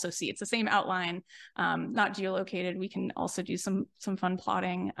can also see it's the same outline, not geolocated. We can also do some fun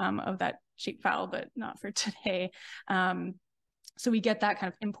plotting of that shape file, but not for today. So we get that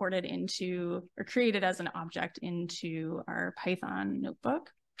kind of imported into, or created as an object into our Python notebook.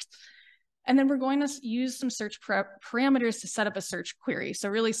 And then we're going to use some search parameters to set up a search query. So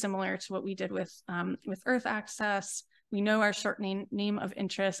really similar to what we did with Earthacces. We know our short name of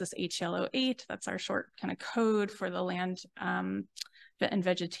interest is ATL08. That's our short kind of code for the land and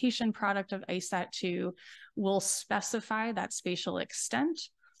vegetation product of ICESat-2. We'll specify that spatial extent.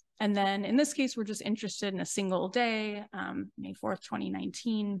 And then in this case, we're just interested in a single day, May 4th,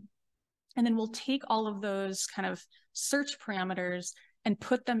 2019. And then we'll take all of those kind of search parameters and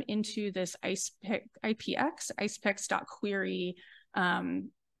put them into this icepyx.query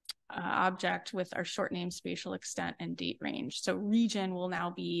object with our short name, spatial extent, and date range. So region will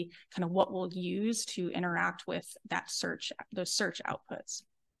now be kind of what we'll use to interact with that search, those search outputs.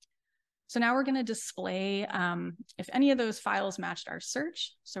 So now we're going to display if any of those files matched our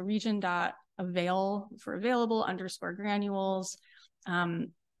search. So region.avail for available _ granules.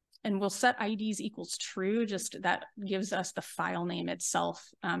 And we'll set IDs equals true, just that gives us the file name itself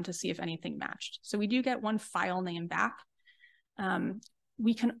to see if anything matched. So we do get one file name back.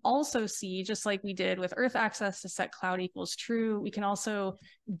 We can also see, just like we did with Earthacces to set cloud equals true, we can also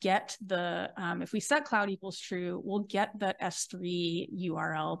get the, if we set cloud equals true, we'll get the S3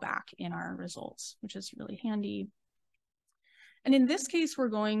 URL back in our results, which is really handy. And in this case, we're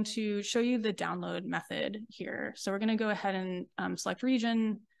going to show you the download method here. So we're going to go ahead and select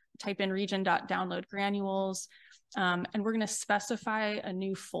region, type in region.download granules, and we're going to specify a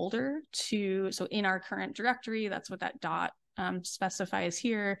new folder so in our current directory, that's what that specifies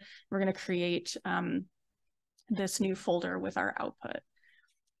here. We're going to create this new folder with our output.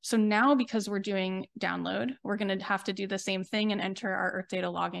 So now, because we're doing download, we're going to have to do the same thing and enter our Earth Data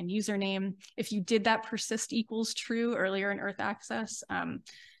login username. If you did that persist equals true earlier in Earthacces,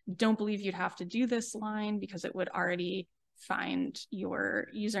 don't believe you'd have to do this line because it would already find your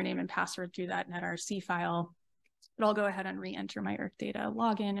username and password through that netrc file. But I'll go ahead and re-enter my Earth Data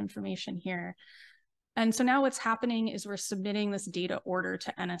login information here. And so now what's happening is we're submitting this data order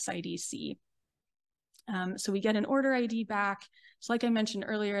to NSIDC. So we get an order ID back. So like I mentioned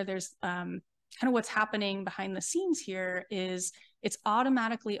earlier, there's kind of what's happening behind the scenes here is it's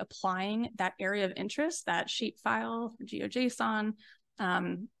automatically applying that area of interest, that shapefile, GeoJSON,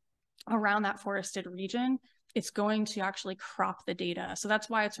 around that forested region. It's going to actually crop the data. So that's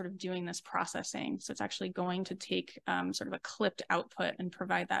why it's sort of doing this processing. So it's actually going to take sort of a clipped output and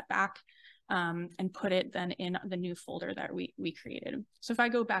provide that back and put it then in the new folder that we created. So if I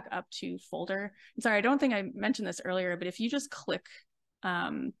go back up to folder, sorry, I don't think I mentioned this earlier, but if you just click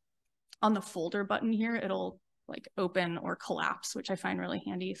on the folder button here, it'll like open or collapse, which I find really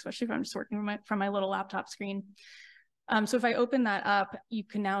handy, especially if I'm just working from my little laptop screen. So if I open that up, you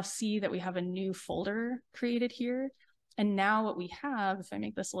can now see that we have a new folder created here. And now what we have, if I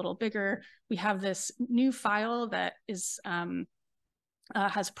make this a little bigger, we have this new file that is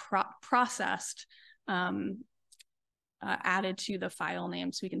has processed added to the file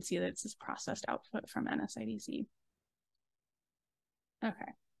name. So we can see that it's this processed output from NSIDC.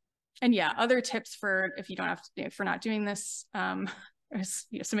 Okay. And yeah, other tips for if you don't have to, if you're not doing this,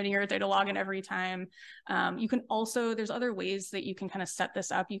 submitting your data login every time. You can also, there's other ways that you can kind of set this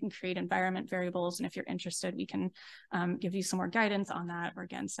up. You can create environment variables. And if you're interested, we can give you some more guidance on that, or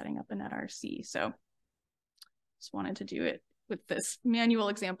again, setting up a netrc. So just wanted to do it with this manual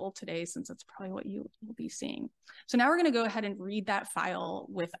example today, since that's probably what you will be seeing. So now we're going to go ahead and read that file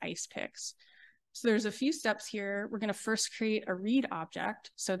with icepyx. So there's a few steps here. We're going to first create a read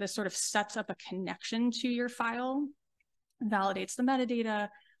object. So this sort of sets up a connection to your file, validates the metadata.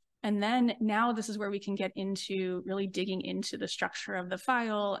 And then now this is where we can get into really digging into the structure of the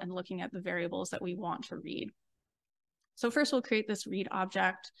file and looking at the variables that we want to read. So first we'll create this read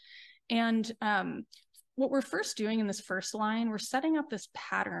object. And what we're first doing in this first line, we're setting up this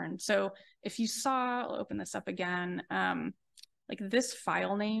pattern. So if you saw, I'll open this up again, like this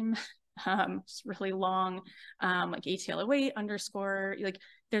file name, it's really long, like ATL08 underscore, like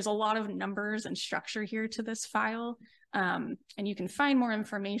there's a lot of numbers and structure here to this file. And you can find more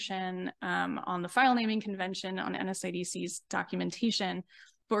information on the file naming convention on NSIDC's documentation,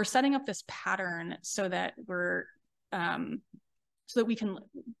 but we're setting up this pattern so that we're so that we can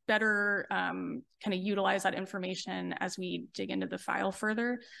better kind of utilize that information as we dig into the file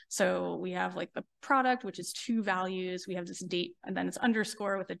further. So we have like the product, which is 2 values. We have this date, and then it's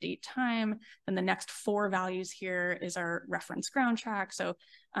underscore with a date time. Then the next 4 values here is our reference ground track. So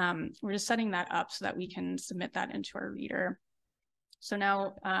we're just setting that up so that we can submit that into our reader. So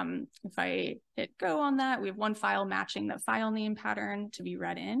now if I hit go on that, we have one file matching the file name pattern to be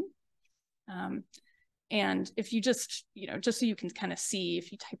read in. And if you just, just so you can kind of see,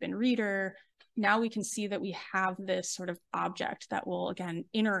 if you type in reader, now we can see that we have this sort of object that will, again,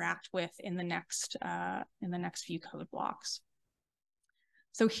 interact with in the next few code blocks.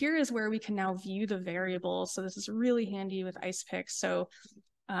 So here is where we can now view the variables. So this is really handy with icepyx. So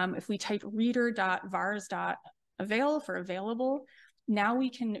if we type reader.vars.avail for available, now we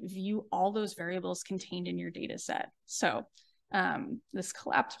can view all those variables contained in your data set. So this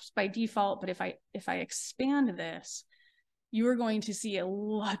collapsed by default, but if I expand this, you are going to see a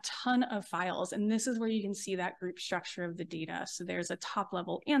ton of files. And this is where you can see that group structure of the data. So there's a top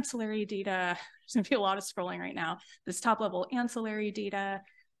level ancillary data. There's gonna be a lot of scrolling right now. This top level ancillary data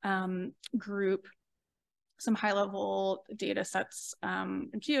group, some high level data sets,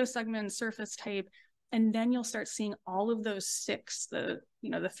 geosegments, surface type, and then you'll start seeing all of those 6, the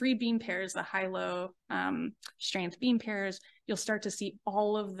 3 beam pairs, the high-low strength beam pairs. You'll start to see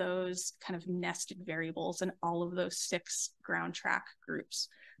all of those kind of nested variables and all of those 6 ground track groups.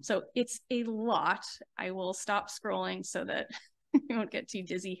 So it's a lot. I will stop scrolling so that you won't get too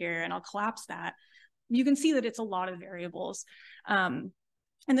dizzy here, and I'll collapse that. You can see that it's a lot of variables.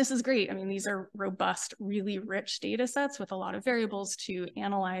 And this is great. I mean, these are robust, really rich data sets with a lot of variables to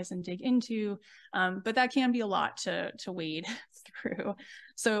analyze and dig into, but that can be a lot to wade through.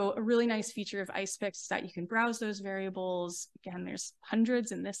 So a really nice feature of icepyx is that you can browse those variables. Again, there's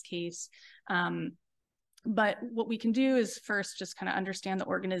hundreds in this case. But what we can do is first just kind of understand the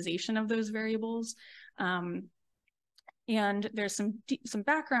organization of those variables. And there's some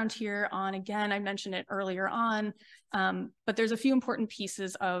background here on, again, I mentioned it earlier on, but there's a few important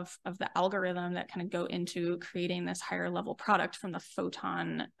pieces of the algorithm that kind of go into creating this higher level product from the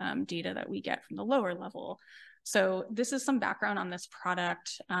photon data that we get from the lower level. So this is some background on this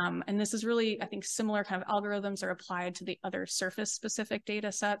product. And this is really, I think, similar kind of algorithms are applied to the other surface specific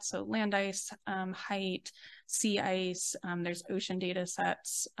data sets. So land ice, height, sea ice, there's ocean data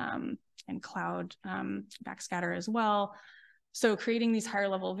sets, and cloud backscatter as well. So creating these higher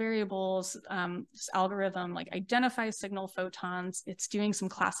level variables, this algorithm like identifies signal photons. It's doing some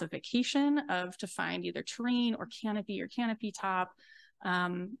classification to find either terrain or canopy top.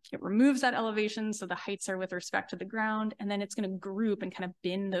 It removes that elevation, so the heights are with respect to the ground, and then it's going to group and kind of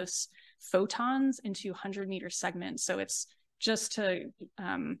bin those photons into 100-meter segments. So it's just to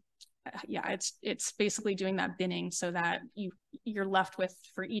it's basically doing that binning so that you're left with,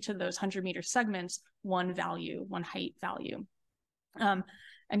 for each of those 100-meter segments, one height value.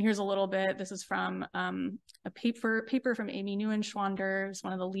 And here's a little bit. This is from a paper from Amy Neuenschwander, who's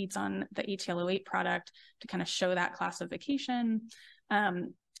one of the leads on the ATL08 product, to kind of show that classification.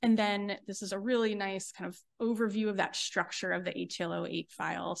 And then this is a really nice kind of overview of that structure of the ATL08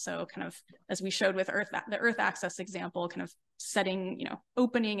 file. So kind of, as we showed with the Earthacces example, kind of setting,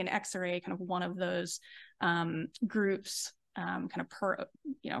 opening an X-array, kind of one of those groups, kind of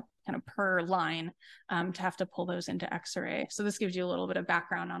per line, to have to pull those into X-array. So this gives you a little bit of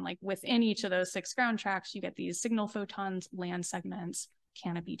background on, like, within each of those 6 ground tracks, you get these signal photons, land segments,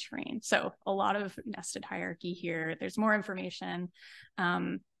 canopy terrain. So a lot of nested hierarchy here. There's more information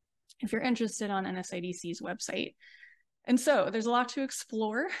if you're interested on NSIDC's website. And so there's a lot to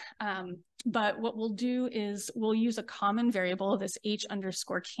explore, but what we'll do is we'll use a common variable, this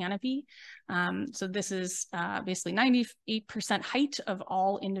H_canopy. So this is basically 98% height of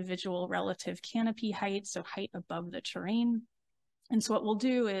all individual relative canopy height, so height above the terrain. And so what we'll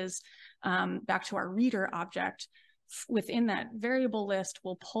do is, back to our reader object, within that variable list,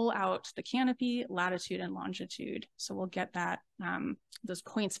 we'll pull out the canopy, latitude, and longitude. So we'll get that those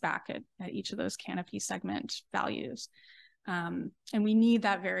points back at each of those canopy segment values. And we need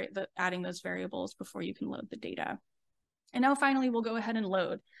that adding those variables before you can load the data. And now finally, we'll go ahead and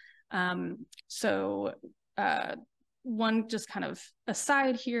load. One just kind of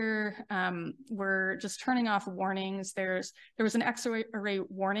aside here, we're just turning off warnings. There was an X-array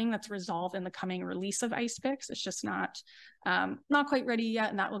warning that's resolved in the coming release of icepyx. It's just not quite ready yet,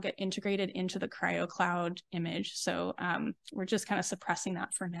 and that will get integrated into the CryoCloud image. So we're just kind of suppressing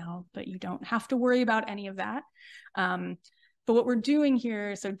that for now, but you don't have to worry about any of that. But what we're doing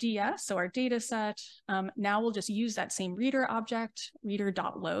here, so DS, so our data set, now we'll just use that same reader object,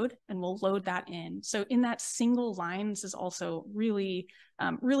 reader.load, and we'll load that in. So in that single line, this is also really,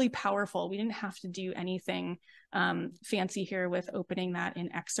 really powerful. We didn't have to do anything fancy here with opening that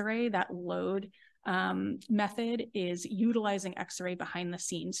in X-array. That load method is utilizing X-array behind the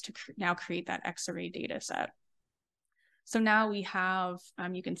scenes to now create that X-array data set. So now we have,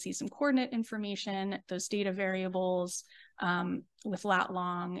 you can see some coordinate information, those data variables with lat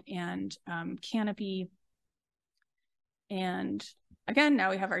long and canopy. And again,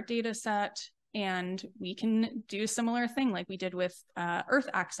 now we have our data set, and we can do a similar thing like we did with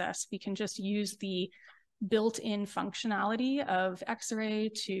Earthacces. We can just use the built-in functionality of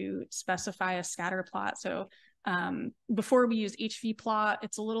X-array to specify a scatter plot. So before we use HVplot,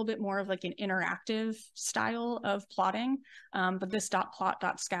 it's a little bit more of like an interactive style of plotting, but this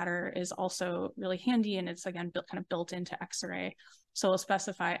 .plot.scatter is also really handy, and it's again kind of built into X-array. So we'll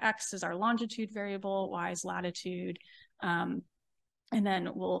specify X is our longitude variable, Y is latitude, and then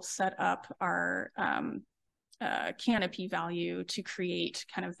we'll set up our canopy value to create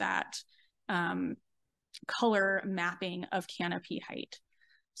kind of that color mapping of canopy height.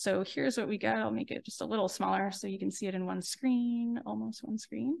 So here's what we get. I'll make it just a little smaller so you can see it in one screen, almost one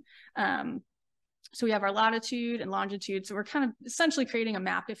screen. So we have our latitude and longitude. So we're kind of essentially creating a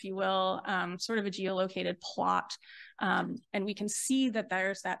map, if you will, sort of a geolocated plot. And we can see that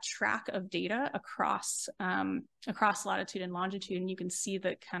there's that track of data across latitude and longitude. And you can see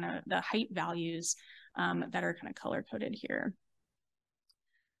the kind of the height values that are kind of color coded here.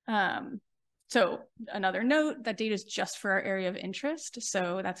 So another note, that data is just for our area of interest.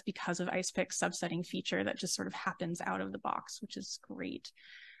 So that's because of icepyx subsetting feature that just sort of happens out of the box, which is great.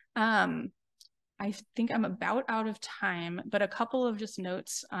 I think I'm about out of time, but a couple of just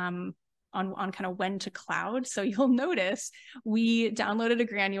notes on kind of when to cloud. So you'll notice we downloaded a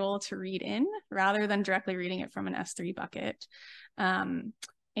granule to read in rather than directly reading it from an S3 bucket. And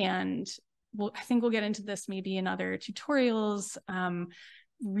I think we'll get into this maybe in other tutorials.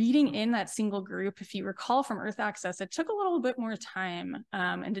 reading in that single group, if you recall from Earthacces, it took a little bit more time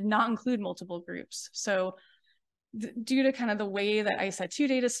and did not include multiple groups. So due to kind of the way that ICESat-2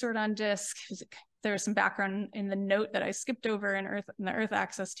 data is stored on disk, there was some background in the note that I skipped over in the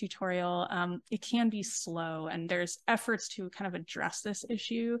Earthacces tutorial. It can be slow, and there's efforts to kind of address this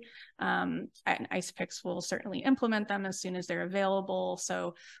issue. And icepyx will certainly implement them as soon as they're available.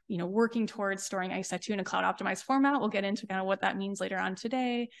 So, you know, working towards storing ICESat-2 in a cloud optimized format. We'll get into kind of what that means later on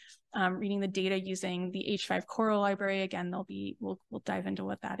today. Reading the data using the H5 Coral library. Again, we'll dive into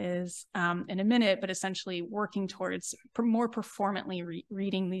what that is in a minute, but essentially working towards more performantly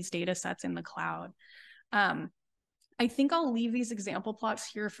reading these data sets in the cloud. I think I'll leave these example plots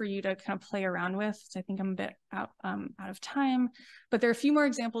here for you to kind of play around with. So I think I'm a bit out of time, but there are a few more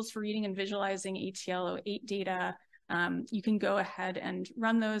examples for reading and visualizing ATL08 data. You can go ahead and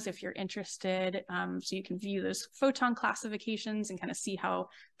run those if you're interested. So you can view those photon classifications and kind of see how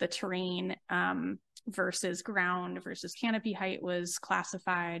the terrain versus ground versus canopy height was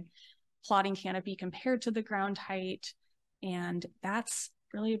classified, plotting canopy compared to the ground height. And that's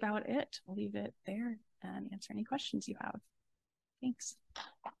really about it. I'll leave it there and answer any questions you have. Thanks.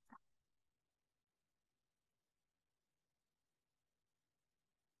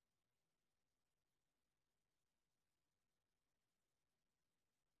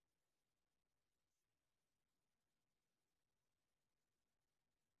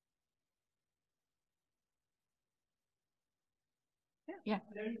 Yeah.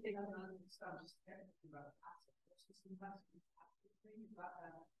 The only thing I don't understand is technically about system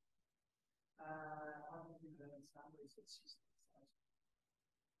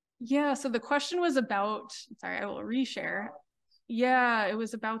yeah, so the question was about, sorry, I will reshare. Yeah, it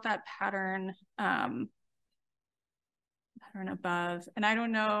was about that pattern above. And I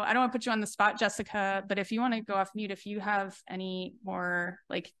don't know, I don't want to put you on the spot, Jessica, but if you want to go off mute, if you have any more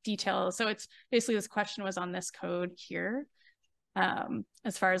like details. So it's basically this question was on this code here.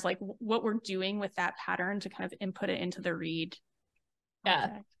 As far as like what we're doing with that pattern to kind of input it into the read. Yeah.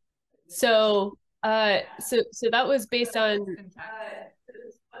 Object. So that was based on.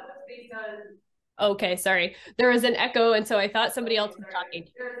 Okay, sorry. There was an echo, and so I thought somebody else was talking.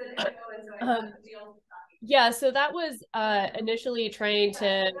 Yeah, so that was initially trying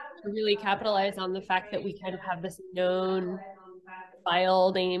to really capitalize on the fact that we kind of have this known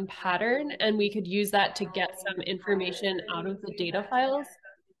file name pattern, and we could use that to get some information out of the data files.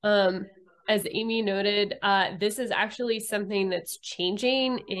 As Amy noted, this is actually something that's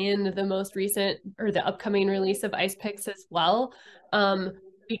changing in the most recent or the upcoming release of icepyx as well,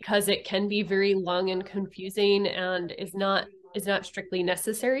 because it can be very long and confusing and is not strictly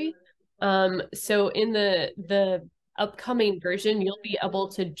necessary. So in the upcoming version, you'll be able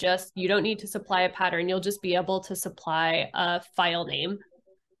to you don't need to supply a pattern. You'll just be able to supply a file name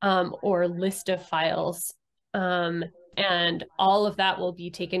or list of files. And all of that will be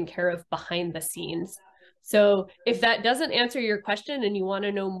taken care of behind the scenes. So if that doesn't answer your question and you want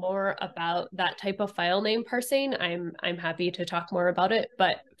to know more about that type of file name parsing, I'm happy to talk more about it.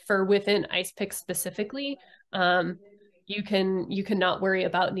 But for within icepyx specifically, you can not worry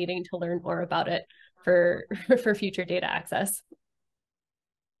about needing to learn more about it for future data access.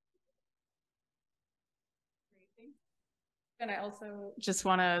 And I also just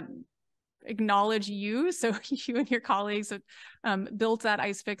want to acknowledge you. So you and your colleagues have built that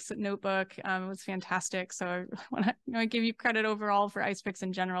icepyx notebook. It was fantastic. So I want to give you credit overall for icepyx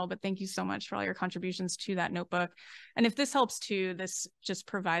in general, but thank you so much for all your contributions to that notebook. And if this helps too, this just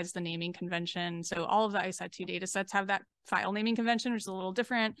provides the naming convention. So all of the ICESat-2 data sets have that file naming convention, which is a little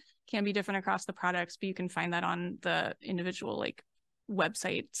different, can be different across the products, but you can find that on the individual like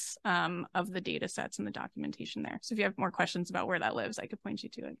websites of the data sets and the documentation there. So if you have more questions about where that lives, I could point you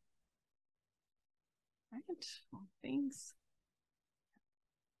to it. All right, well, thanks.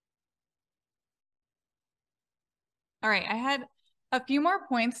 All right, I had a few more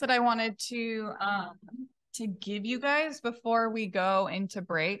points that I wanted to give you guys before we go into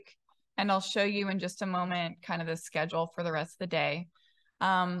break, and I'll show you in just a moment kind of the schedule for the rest of the day.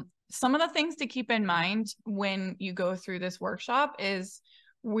 Some of the things to keep in mind when you go through this workshop is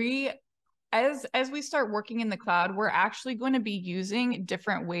as we start working in the cloud, we're actually going to be using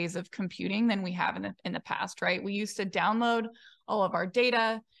different ways of computing than we have in the past, right? We used to download all of our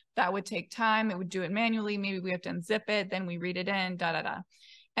data. That would take time. It would do it manually. Maybe we have to unzip it, then we read it in,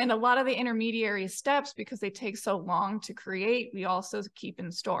 And a lot of the intermediary steps, because they take so long to create, we also keep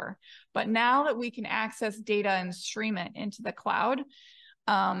in store. But now that we can access data and stream it into the cloud,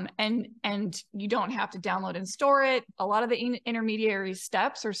 and you don't have to download and store it. A lot of the intermediary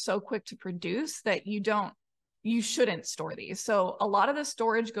steps are so quick to produce that you don't you shouldn't store these. So a lot of the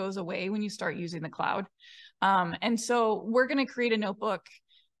storage goes away when you start using the cloud. And so we're going to create a notebook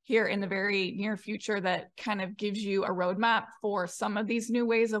here in the very near future that kind of gives you a roadmap for some of these new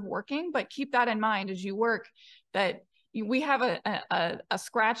ways of working. But keep that in mind as you work, that we have a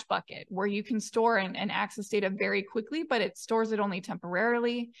scratch bucket where you can store and access data very quickly, but it stores it only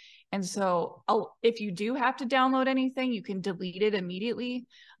temporarily. And so if you do have to download anything, you can delete it immediately.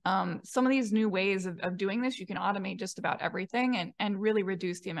 Some of these new ways of doing this, you can automate just about everything and really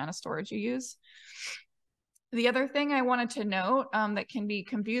reduce the amount of storage you use. The other thing I wanted to note that can be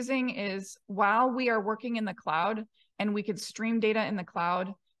confusing is while we are working in the cloud and we could stream data in the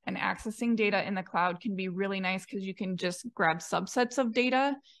cloud, and accessing data in the cloud can be really nice because you can just grab subsets of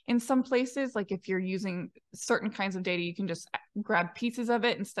data in some places. Like if you're using certain kinds of data, you can just grab pieces of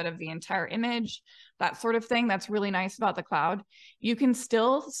it instead of the entire image, that sort of thing. That's really nice about the cloud. You can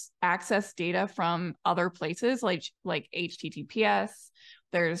still access data from other places like HTTPS.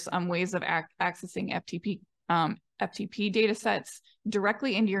 There's ways of accessing FTP data sets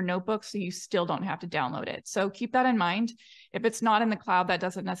directly into your notebook, so you still don't have to download it. So keep that in mind. If it's not in the cloud, that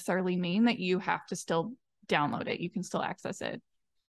doesn't necessarily mean that you have to still download it. You can still access it.